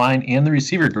offensive line and the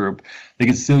receiver group, they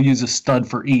could still use a stud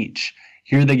for each.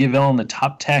 Here they give Allen the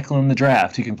top tackle in the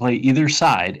draft who can play either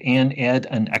side and add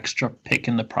an extra pick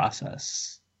in the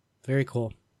process. Very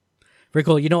cool. Very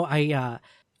cool. You know,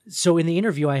 so in the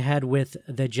interview I had with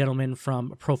the gentleman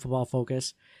from Pro Football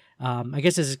Focus, I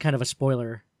guess this is kind of a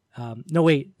spoiler. No,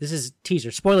 wait, this is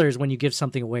teaser. Spoiler is when you give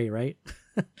something away, right?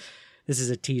 This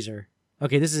is a teaser.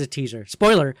 Okay, this is a teaser.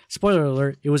 Spoiler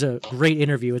alert. It was a great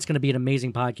interview. It's going to be an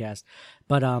amazing podcast.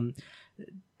 But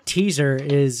teaser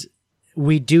is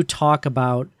we do talk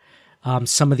about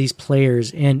some of these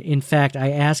players. And in fact, I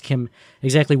asked him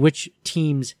exactly which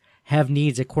teams have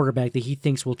needs at quarterback that he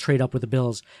thinks will trade up with the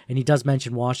Bills. And he does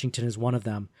mention Washington as one of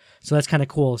them. So that's kind of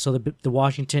cool. So the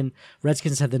Washington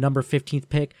Redskins have the number 15th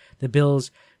pick. The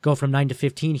Bills go from 9 to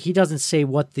 15. He doesn't say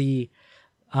what the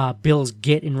Bills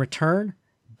get in return,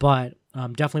 but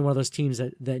definitely one of those teams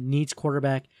that needs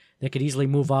quarterback that could easily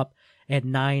move up at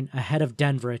 9 ahead of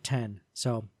Denver at 10.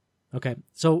 So, okay.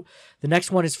 So the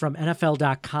next one is from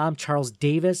NFL.com. Charles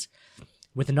Davis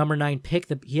With the number 9 pick,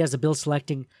 he has the Bills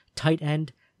selecting tight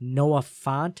end Noah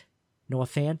Fant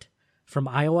from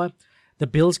Iowa. The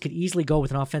Bills could easily go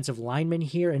with an offensive lineman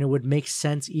here, and it would make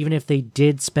sense even if they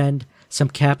did spend some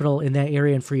capital in that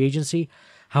area in free agency.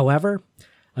 However,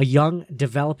 a young,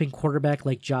 developing quarterback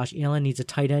like Josh Allen needs a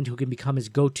tight end who can become his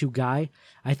go-to guy.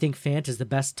 I think Fant is the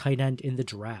best tight end in the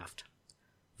draft.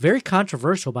 Very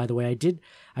controversial, by the way.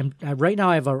 Right now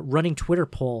I have a running Twitter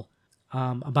poll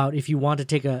about if you want to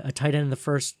take a tight end in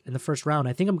the first round.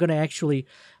 I think I'm going to actually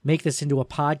make this into a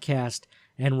podcast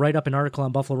and write up an article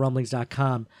on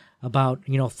BuffaloRumblings.com about,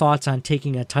 thoughts on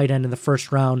taking a tight end in the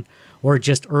first round or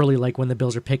just early, like when the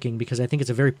Bills are picking, because I think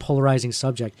it's a very polarizing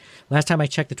subject. Last time I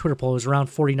checked the Twitter poll, it was around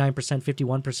 49%,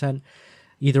 51%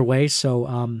 either way.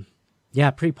 So,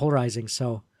 pretty polarizing.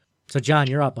 So John,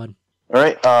 you're up, bud. All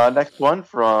right, next one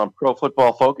from Pro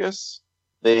Football Focus.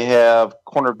 They have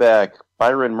cornerback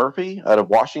Byron Murphy out of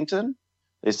Washington.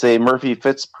 They say Murphy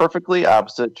fits perfectly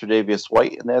opposite Tre'Davious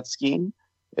White in that scheme,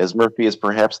 as Murphy is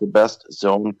perhaps the best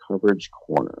zone coverage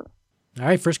corner. All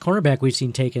right, first cornerback we've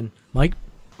seen taken. Mike?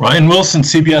 Ryan Wilson,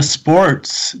 CBS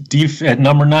Sports, at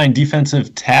number 9,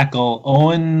 defensive tackle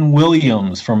Owen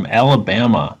Williams from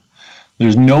Alabama.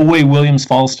 There's no way Williams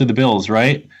falls to the Bills,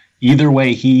 right? Either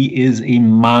way, he is a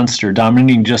monster,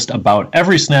 dominating just about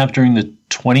every snap during the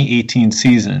 2018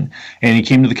 season. And he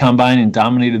came to the combine and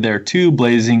dominated there too,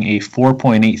 blazing a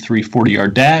 4.83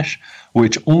 40-yard dash,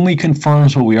 which only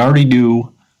confirms what we already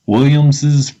do.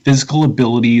 Williams' physical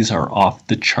abilities are off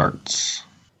the charts.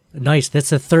 Nice.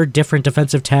 That's the third different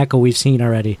defensive tackle we've seen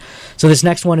already. So this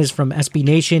next one is from SB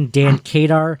Nation, Dan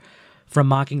Kadar from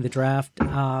Mocking the Draft.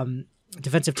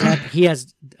 Defensive tackle, he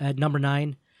has at number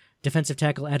 9, defensive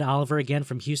tackle Ed Oliver, again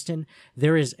from Houston.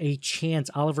 There is a chance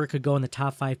Oliver could go in the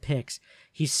top 5 picks.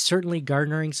 He's certainly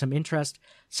garnering some interest.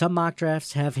 Some mock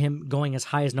drafts have him going as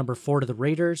high as number 4 to the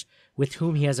Raiders, with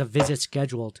whom he has a visit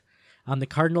scheduled. The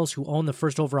Cardinals, who own the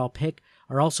first overall pick,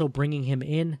 are also bringing him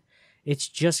in. It's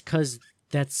just because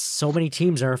that so many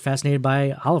teams are fascinated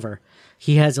by Oliver.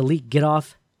 He has elite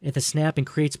get-off at the snap and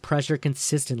creates pressure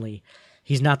consistently.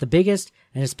 He's not the biggest,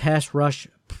 and his pass rush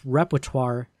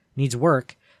repertoire needs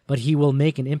work, but he will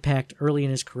make an impact early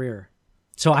in his career.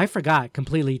 So I forgot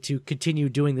completely to continue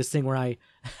doing this thing where I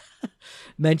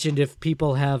mentioned if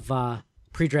people have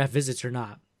pre-draft visits or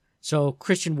not. So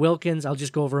Christian Wilkins, I'll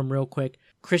just go over him real quick.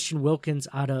 Christian Wilkins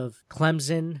out of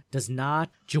Clemson does not.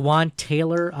 Juwan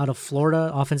Taylor out of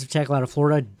Florida, offensive tackle out of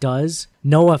Florida, does.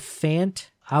 Noah Fant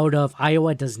out of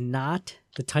Iowa does not.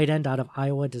 The tight end out of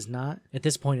Iowa does not, at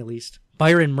this point at least.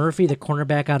 Byron Murphy, the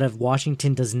cornerback out of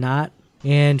Washington, does not.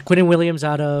 And Quentin Williams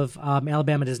out of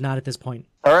Alabama does not at this point.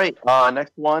 All right,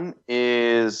 next one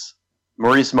is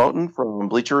Maurice Moten from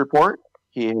Bleacher Report.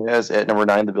 He has at number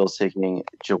 9 the Bills taking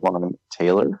Juwan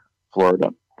Taylor,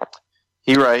 Florida.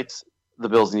 He writes, the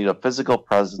Bills need a physical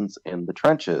presence in the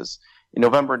trenches. In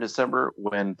November and December,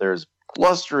 when there's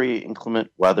blustery, inclement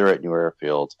weather at New Era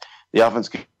Field, the offense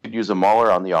could use a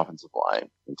mauler on the offensive line,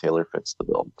 and Taylor fits the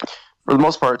bill. For the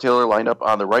most part, Taylor lined up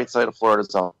on the right side of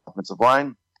Florida's offensive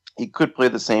line. He could play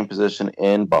the same position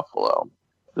in Buffalo.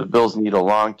 The Bills need a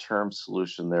long-term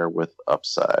solution there with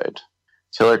upside.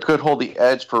 Taylor could hold the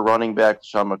edge for running back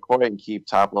Sean McCoy and keep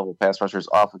top-level pass rushers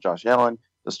off of Josh Allen.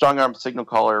 The strong-arm signal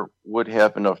caller would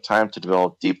have enough time to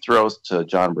develop deep throws to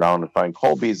John Brown and find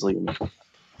Cole Beasley.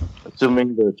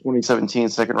 Assuming the 2017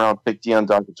 second-round pick Deion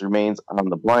Dawkins remains on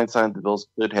the blind side, the Bills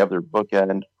could have their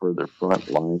bookend for their front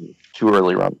line 2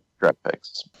 early-round draft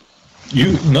picks.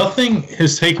 Nothing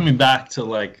has taken me back to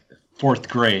like 4th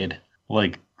grade,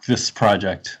 like this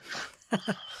project.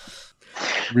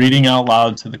 Reading out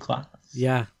loud to the class.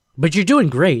 Yeah, but you're doing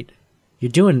great.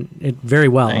 You're doing it very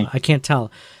well. I can't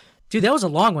tell. Dude, that was a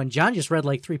long one. John just read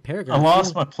like 3 paragraphs. I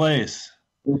lost my place.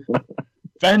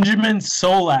 Benjamin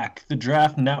Solak, the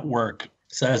Draft Network,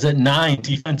 says at 9,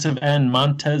 defensive end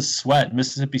Montez Sweat,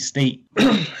 Mississippi State.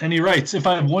 And he writes, if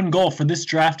I have one goal for this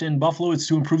draft in Buffalo, it's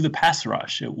to improve the pass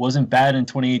rush. It wasn't bad in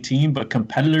 2018, but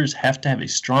competitors have to have a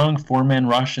strong 4-man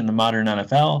rush in the modern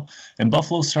NFL, and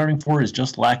Buffalo's starting 4 is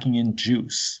just lacking in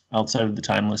juice, outside of the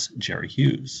timeless Jerry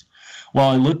Hughes. While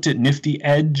I looked at nifty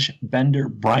edge bender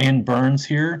Brian Burns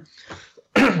here,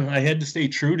 I had to stay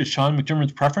true to Sean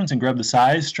McDermott's preference and grab the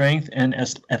size, strength, and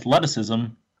athleticism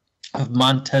of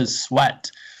Montez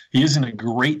Sweat. He isn't a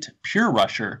great pure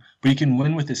rusher, but he can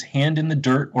win with his hand in the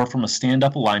dirt or from a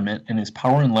stand-up alignment, and his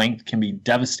power and length can be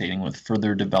devastating with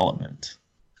further development.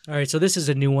 All right, so this is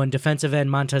a new one. Defensive end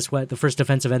Montez Sweat, the first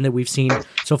defensive end that we've seen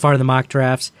so far in the mock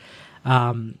drafts.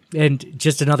 And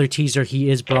just another teaser, he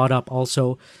is brought up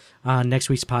also on next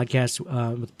week's podcast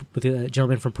with a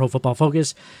gentleman from Pro Football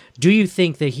Focus. Do you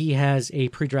think that he has a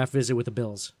pre-draft visit with the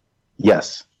Bills?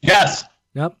 Yes. Yes.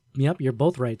 Yep, you're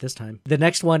both right this time. The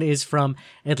next one is from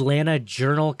Atlanta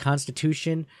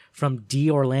Journal-Constitution from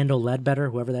D. Orlando Ledbetter,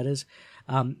 whoever that is.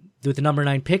 With the number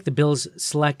 9 pick, the Bills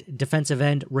select defensive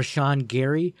end Rashawn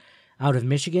Gary out of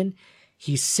Michigan.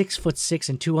 He's 6'6"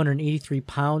 and 283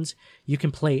 pounds. You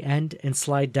can play end and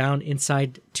slide down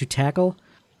inside to tackle.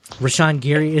 Rashawn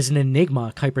Gary is an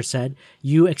enigma, Kuiper said.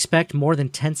 You expect more than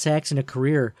 10 sacks in a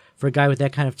career for a guy with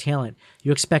that kind of talent.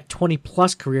 You expect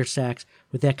 20-plus career sacks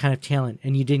with that kind of talent,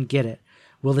 and you didn't get it.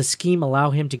 Will the scheme allow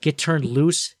him to get turned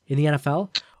loose in the NFL?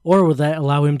 Or will that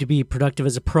allow him to be productive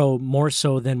as a pro more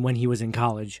so than when he was in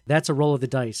college? That's a roll of the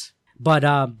dice. But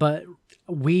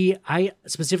I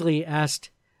specifically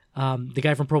asked the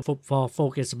guy from Pro Football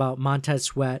Focus about Montez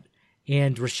Sweat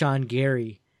and Rashawn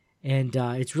Gary. And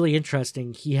it's really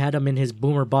interesting. He had him in his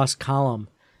Boomer Bust column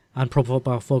on Pro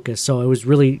Football Focus. So it was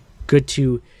really good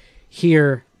to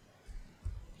hear,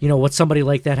 what somebody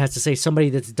like that has to say. Somebody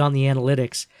that's done the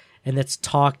analytics and that's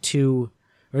talked to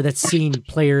or that's seen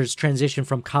players transition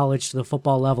from college to the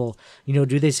football level.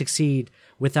 Do they succeed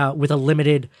with a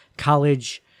limited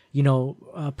college,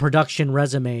 production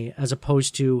resume as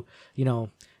opposed to,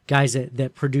 guys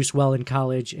that produce well in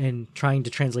college and trying to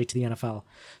translate to the NFL.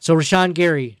 So Rashawn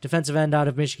Gary, defensive end out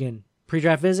of Michigan,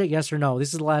 pre-draft visit, yes or no?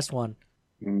 This is the last one.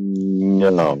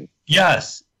 No.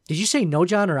 Yes. Did you say no,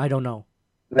 John, or I don't know?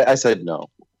 I said no.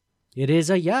 It is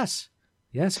a yes.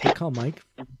 Yes, good call, Mike.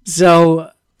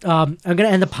 So I'm going to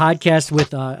end the podcast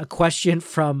with a question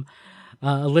from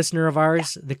a listener of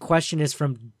ours. The question is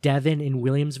from Devin in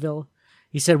Williamsville.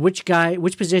 He said, which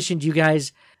position do you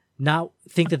guys not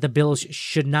think that the Bills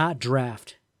should not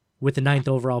draft with the 9th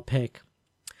overall pick?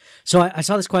 So I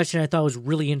saw this question. I thought it was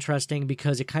really interesting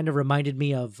because it kind of reminded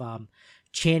me of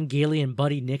Chan Gailey and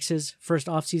Buddy Nix's first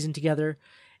offseason together.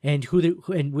 And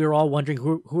and we were all wondering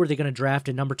who are they going to draft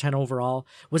at number 10 overall?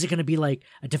 Was it going to be like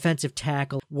a defensive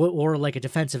tackle or like a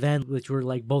defensive end, which were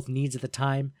like both needs at the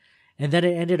time? And then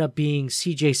it ended up being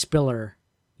C.J. Spiller,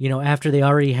 after they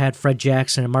already had Fred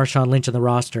Jackson and Marshawn Lynch on the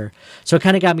roster. So it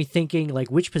kind of got me thinking,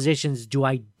 like, which positions do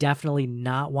I definitely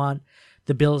not want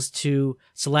the Bills to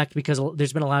select? Because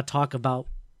there's been a lot of talk about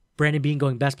Brandon Beane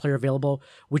going best player available,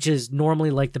 which is normally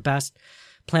like the best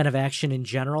plan of action in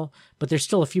general. But there's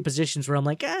still a few positions where I'm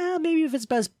like, maybe if it's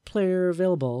best player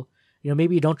available,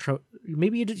 maybe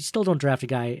you still don't draft a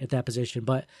guy at that position.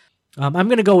 But I'm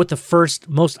going to go with the first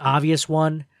most obvious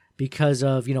one because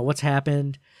of, what's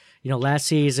happened last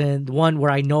season, the one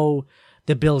where I know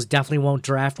the Bills definitely won't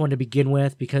draft one to begin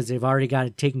with because they've already got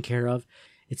it taken care of.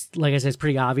 It's, like I said, it's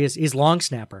pretty obvious, is long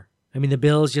snapper. I mean, the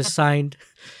Bills just signed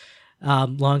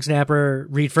long snapper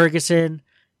Reed Ferguson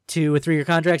to a 3-year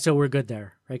contract, so we're good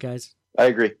there. Right, guys? I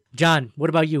agree. John,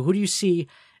 what about you? Who do you see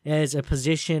as a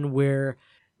position where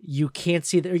you can't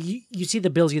see, you see the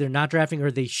Bills either not drafting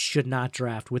or they should not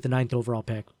draft with the 9th overall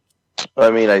pick? I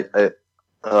mean,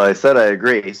 I said I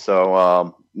agree,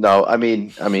 so... No, I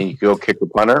mean, you go kick the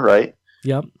punter, right?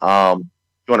 Yep. You want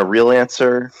a real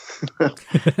answer? I'm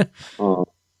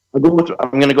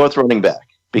going to go with running back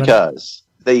because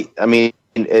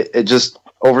it just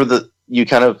you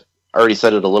kind of already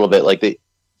said it a little bit. Like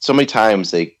so many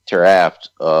times they draft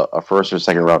a first or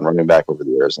second round running back over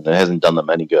the years, and it hasn't done them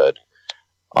any good.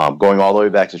 Going all the way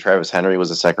back to Travis Henry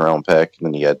was a second round pick, and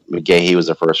then you had McGahee was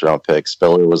a first round pick,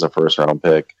 Spiller was a first round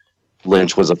pick,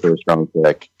 Lynch was a first round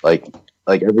pick.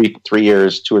 Like every 3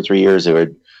 years, 2 or 3 years, they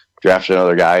would draft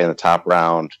another guy in the top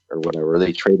round or whatever.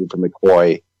 They traded for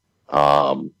McCoy.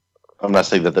 I'm not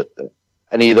saying that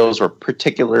any of those were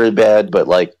particularly bad, but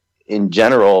like in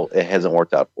general, it hasn't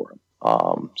worked out for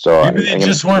them. So maybe they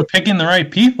just weren't picking the right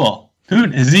people,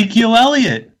 dude. Ezekiel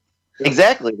Elliott.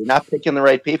 Exactly, they're not picking the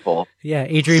right people. Yeah,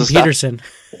 Adrian Peterson.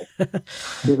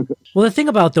 Well, the thing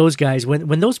about those guys,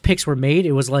 when those picks were made,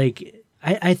 it was like.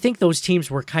 I think those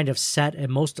teams were kind of set at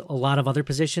a lot of other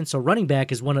positions. So running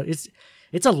back is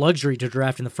it's a luxury to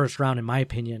draft in the first round, in my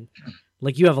opinion.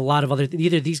 Like you have a lot of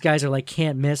either these guys are like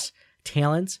can't miss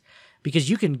talents because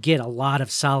you can get a lot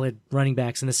of solid running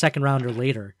backs in the second round or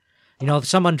later.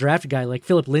 Some undrafted guy like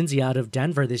Philip Lindsay out of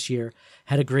Denver this year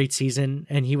had a great season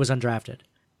and he was undrafted.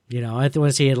 I want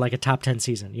to say he had like a top 10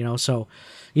 season, so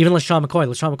even LeSean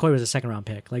McCoy was a second round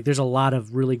pick. Like there's a lot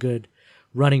of really good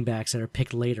running backs that are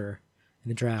picked later in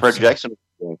the draft. Fred Jackson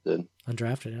was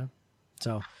undrafted, yeah.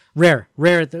 So rare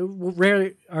are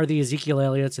the Ezekiel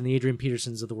Elliott's and the Adrian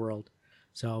Petersons of the world.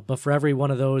 So, but for every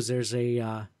one of those, there's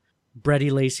a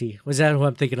Brady Lacy. Was that who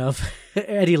I'm thinking of?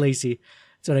 Eddie Lacy.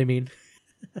 That's what I mean.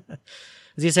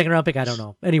 Is he a second round pick? I don't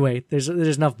know. Anyway, there's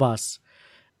enough busts.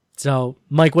 So,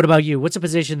 Mike, what about you? What's a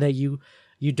position that you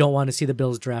don't want to see the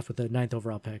Bills draft with the 9th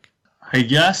overall pick? I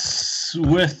guess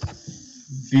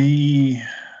with the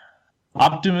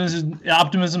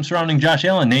optimism surrounding Josh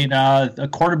Allen, Nate, a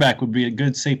quarterback would be a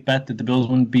good safe bet that the Bills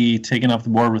wouldn't be taken off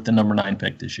the board with the number 9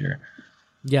 pick this year.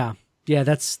 Yeah,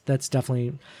 that's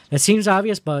definitely, that seems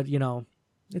obvious, but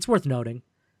it's worth noting.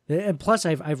 And plus,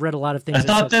 I've read a lot of things. I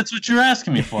thought that's what you were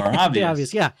asking me for. Obvious.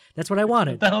 Obvious. Yeah, that's what I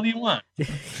wanted. What the hell do you want?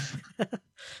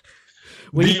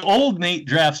 The old Nate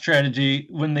draft strategy,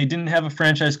 when they didn't have a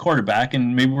franchise quarterback,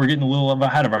 and maybe we're getting a little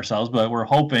ahead of ourselves, but we're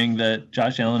hoping that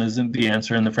Josh Allen isn't the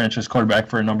answer in the franchise quarterback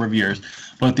for a number of years.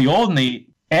 But the old Nate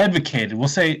advocated, we'll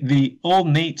say the old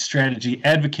Nate strategy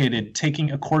advocated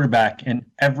taking a quarterback in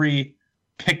every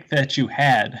pick that you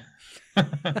had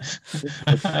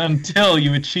until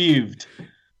you achieved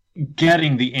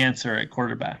getting the answer at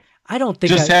quarterback. I don't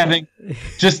think having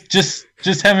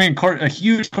a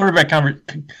huge quarterback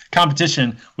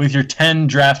competition with your 10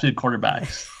 drafted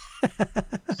quarterbacks.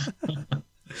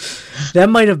 That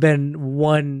might have been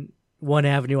one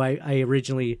avenue.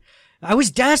 I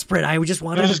was desperate. I just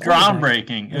wanted. It was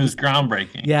groundbreaking. It was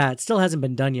groundbreaking. Yeah, it still hasn't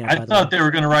been done yet. I thought they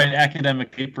were going to write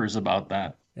academic papers about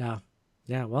that.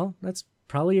 Yeah. Well, that's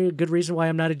probably a good reason why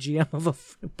I'm not a GM of a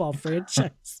football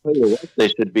franchise. They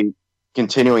should be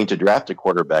continuing to draft a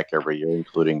quarterback every year,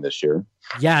 including this year.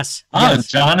 Yes. Yes.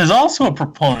 John is also a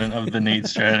proponent of the Nate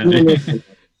strategy.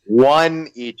 One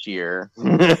each year.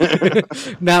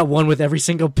 Not one with every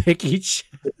single pick each.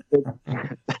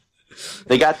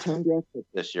 They got 10 draft picks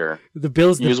this year. The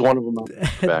Bills use one of them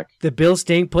back. The Bills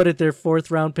staying put at their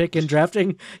 4th round pick and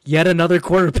drafting yet another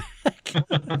quarterback.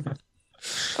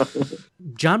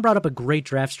 John brought up a great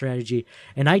draft strategy,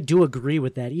 and I do agree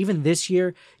with that. Even this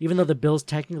year, even though the Bills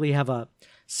technically have a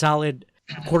solid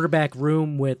quarterback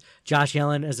room with Josh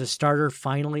Allen as a starter,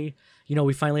 finally,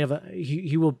 we finally have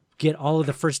he will get all of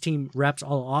the first team reps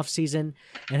all off season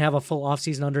and have a full off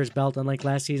season under his belt, unlike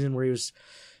last season where he was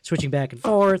switching back and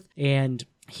forth, and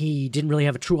he didn't really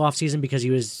have a true off season because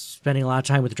he was spending a lot of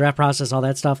time with the draft process, all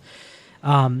that stuff.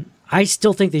 I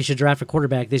still think they should draft a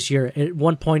quarterback this year at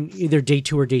one point, either day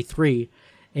 2 or day 3.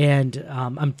 And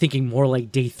I'm thinking more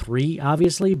like day 3,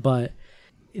 obviously, but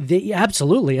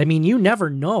absolutely. I mean, you never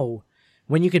know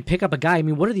when you can pick up a guy. I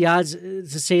mean, what are the odds to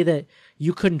say that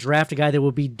you couldn't draft a guy that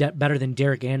will be better than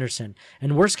Derek Anderson?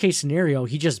 And worst case scenario,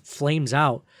 he just flames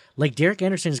out. Like Derek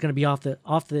Anderson is going to be off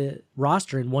the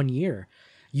roster in 1 year.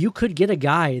 You could get a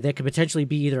guy that could potentially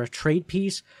be either a trade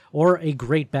piece or a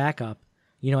great backup,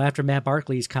 after Matt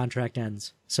Barkley's contract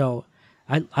ends. So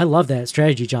I love that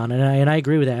strategy, John, and I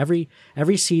agree with that.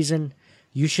 Every season,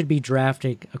 you should be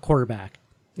drafting a quarterback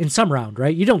in some round,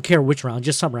 right? You don't care which round,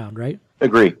 just some round, right?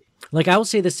 Agree. Like I will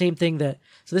say the same thing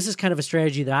so this is kind of a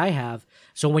strategy that I have.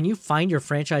 So when you find your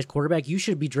franchise quarterback, you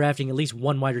should be drafting at least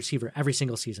one wide receiver every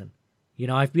single season.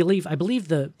 I believe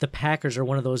the Packers are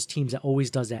one of those teams that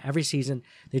always does that. Every season,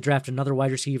 they draft another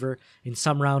wide receiver in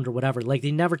some round or whatever. Like,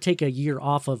 they never take a year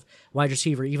off of wide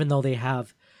receiver, even though they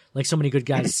have, like, so many good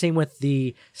guys. Same with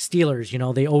the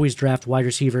Steelers. They always draft wide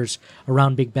receivers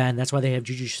around Big Ben. That's why they have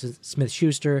Juju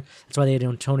Smith-Schuster. That's why they had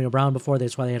Antonio Brown before.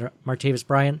 That's why they had Martavis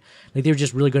Bryant. Like, they were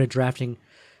just really good at drafting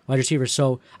wide receivers.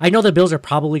 So I know the Bills are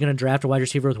probably going to draft a wide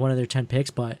receiver with one of their 10 picks,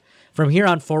 but from here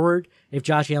on forward, if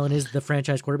Josh Allen is the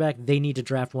franchise quarterback, they need to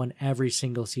draft one every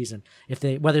single season.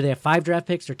 Whether they have 5 draft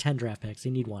picks or 10 draft picks, they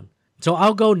need one. So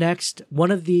I'll go next. One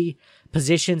of the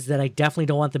positions that I definitely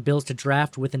don't want the Bills to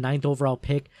draft with the 9th overall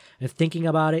pick, if thinking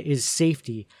about it, is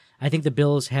safety. I think the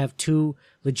Bills have 2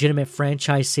 legitimate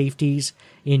franchise safeties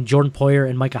in Jordan Poyer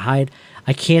and Micah Hyde.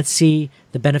 I can't see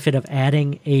the benefit of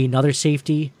adding another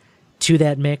safety to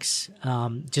that mix,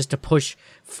 just to push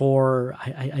for,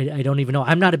 I don't even know.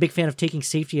 I'm not a big fan of taking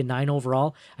safety at 9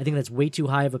 overall. I think that's way too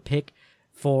high of a pick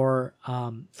for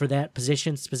that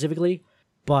position specifically.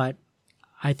 But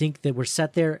I think that we're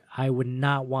set there. I would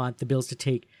not want the Bills to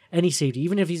take any safety,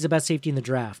 even if he's the best safety in the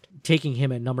draft, taking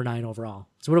him at number 9 overall.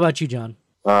 So what about you, John?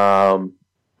 I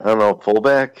don't know,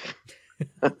 fullback.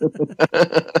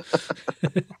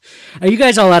 Are you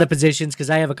guys all out of positions? Because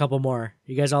I have a couple more.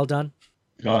 You guys all done?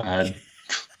 Go ahead.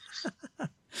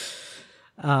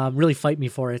 Really fight me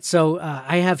for it. So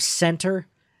I have center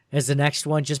as the next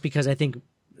one, just because I think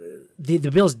the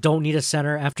Bills don't need a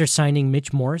center after signing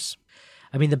Mitch Morse.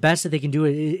 I mean, the best that they can do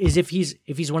is if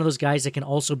he's one of those guys that can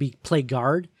also play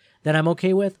guard, then I'm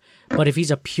okay with. But if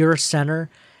he's a pure center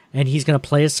and he's going to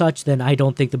play as such, then I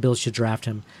don't think the Bills should draft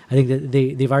him. I think that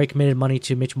they've already committed money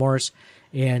to Mitch Morse,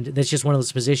 and that's just one of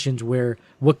those positions where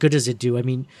what good does it do? I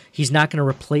mean, he's not going to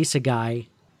replace a guy.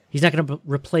 He's not going to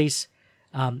replace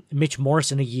Mitch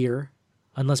Morse in a year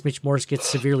unless Mitch Morse gets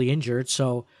severely injured.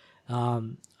 So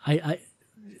A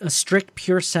strict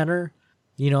pure center,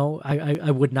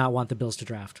 I would not want the Bills to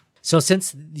draft. So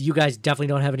since you guys definitely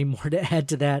don't have any more to add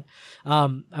to that,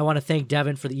 I want to thank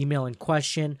Devin for the email in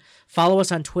question. Follow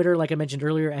us on Twitter, like I mentioned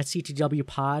earlier, at CTW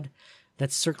Pod.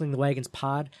 That's Circling the Wagons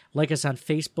Pod. Like us on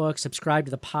Facebook. Subscribe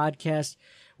to the podcast,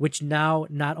 which now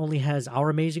not only has our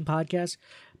amazing podcast,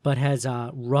 but has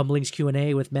Rumblings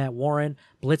Q&A with Matt Warren,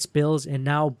 Blitz Bills, and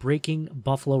now Breaking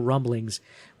Buffalo Rumblings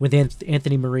with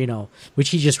Anthony Marino, which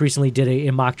he just recently did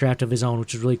a mock draft of his own,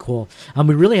 which is really cool.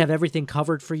 We really have everything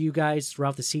covered for you guys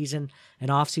throughout the season and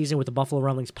off-season with the Buffalo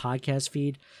Rumblings podcast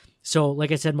feed. So,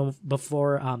 like I said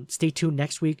before, stay tuned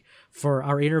next week for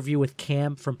our interview with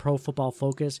Cam from Pro Football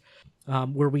Focus,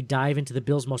 where we dive into the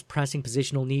Bills' most pressing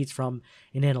positional needs from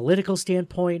an analytical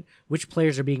standpoint, which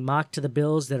players are being mocked to the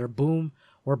Bills that are boom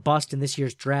or bust in this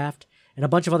year's draft, and a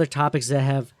bunch of other topics that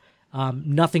have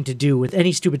nothing to do with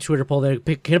any stupid Twitter poll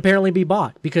that can apparently be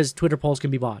bought, because Twitter polls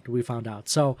can be bought, we found out.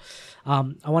 So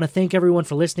I want to thank everyone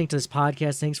for listening to this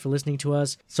podcast. Thanks for listening to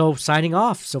us. So signing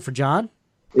off. So for John.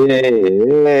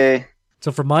 Yay.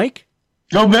 So for Mike.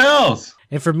 Go Bills!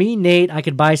 And for me, Nate, I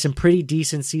could buy some pretty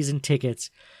decent season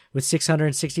tickets with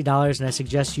 $660, and I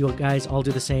suggest you guys all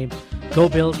do the same. Go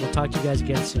Bills. We'll talk to you guys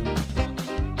again soon.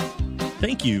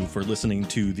 Thank you for listening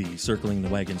to the Circling the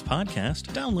Wagons podcast.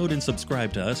 Download and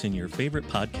subscribe to us in your favorite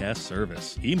podcast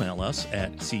service. Email us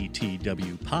at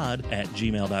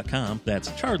ctwpod@gmail.com.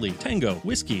 That's Charlie Tango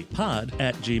Whiskey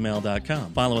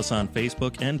Pod@gmail.com. Follow us on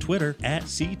Facebook and Twitter at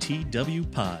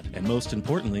CTWPod. And most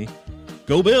importantly,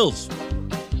 go Bills!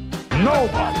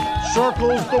 Nobody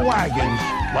circles the wagons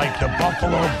like the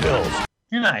Buffalo Bills.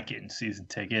 You're not getting season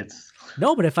tickets.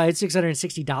 No, but if I had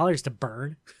 $660 to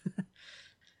burn...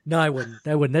 No, I wouldn't.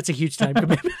 That's a huge time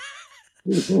commitment.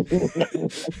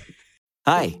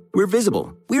 Hi, we're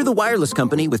Visible. We're the wireless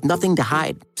company with nothing to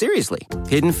hide. Seriously.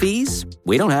 Hidden fees?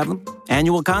 We don't have them.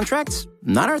 Annual contracts?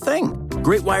 Not our thing.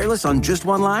 Great wireless on just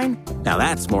one line? Now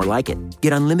that's more like it.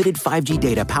 Get unlimited 5G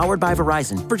data powered by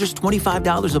Verizon for just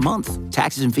 $25 a month.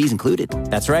 Taxes and fees included.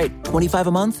 That's right, $25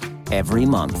 a month, every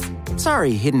month.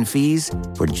 Sorry, hidden fees.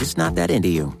 We're just not that into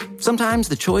you. Sometimes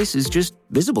the choice is just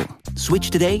Visible. Switch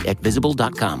today at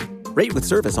Visible.com. Rate with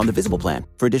service on the Visible plan.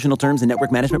 For additional terms and network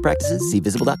management practices, see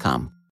Visible.com.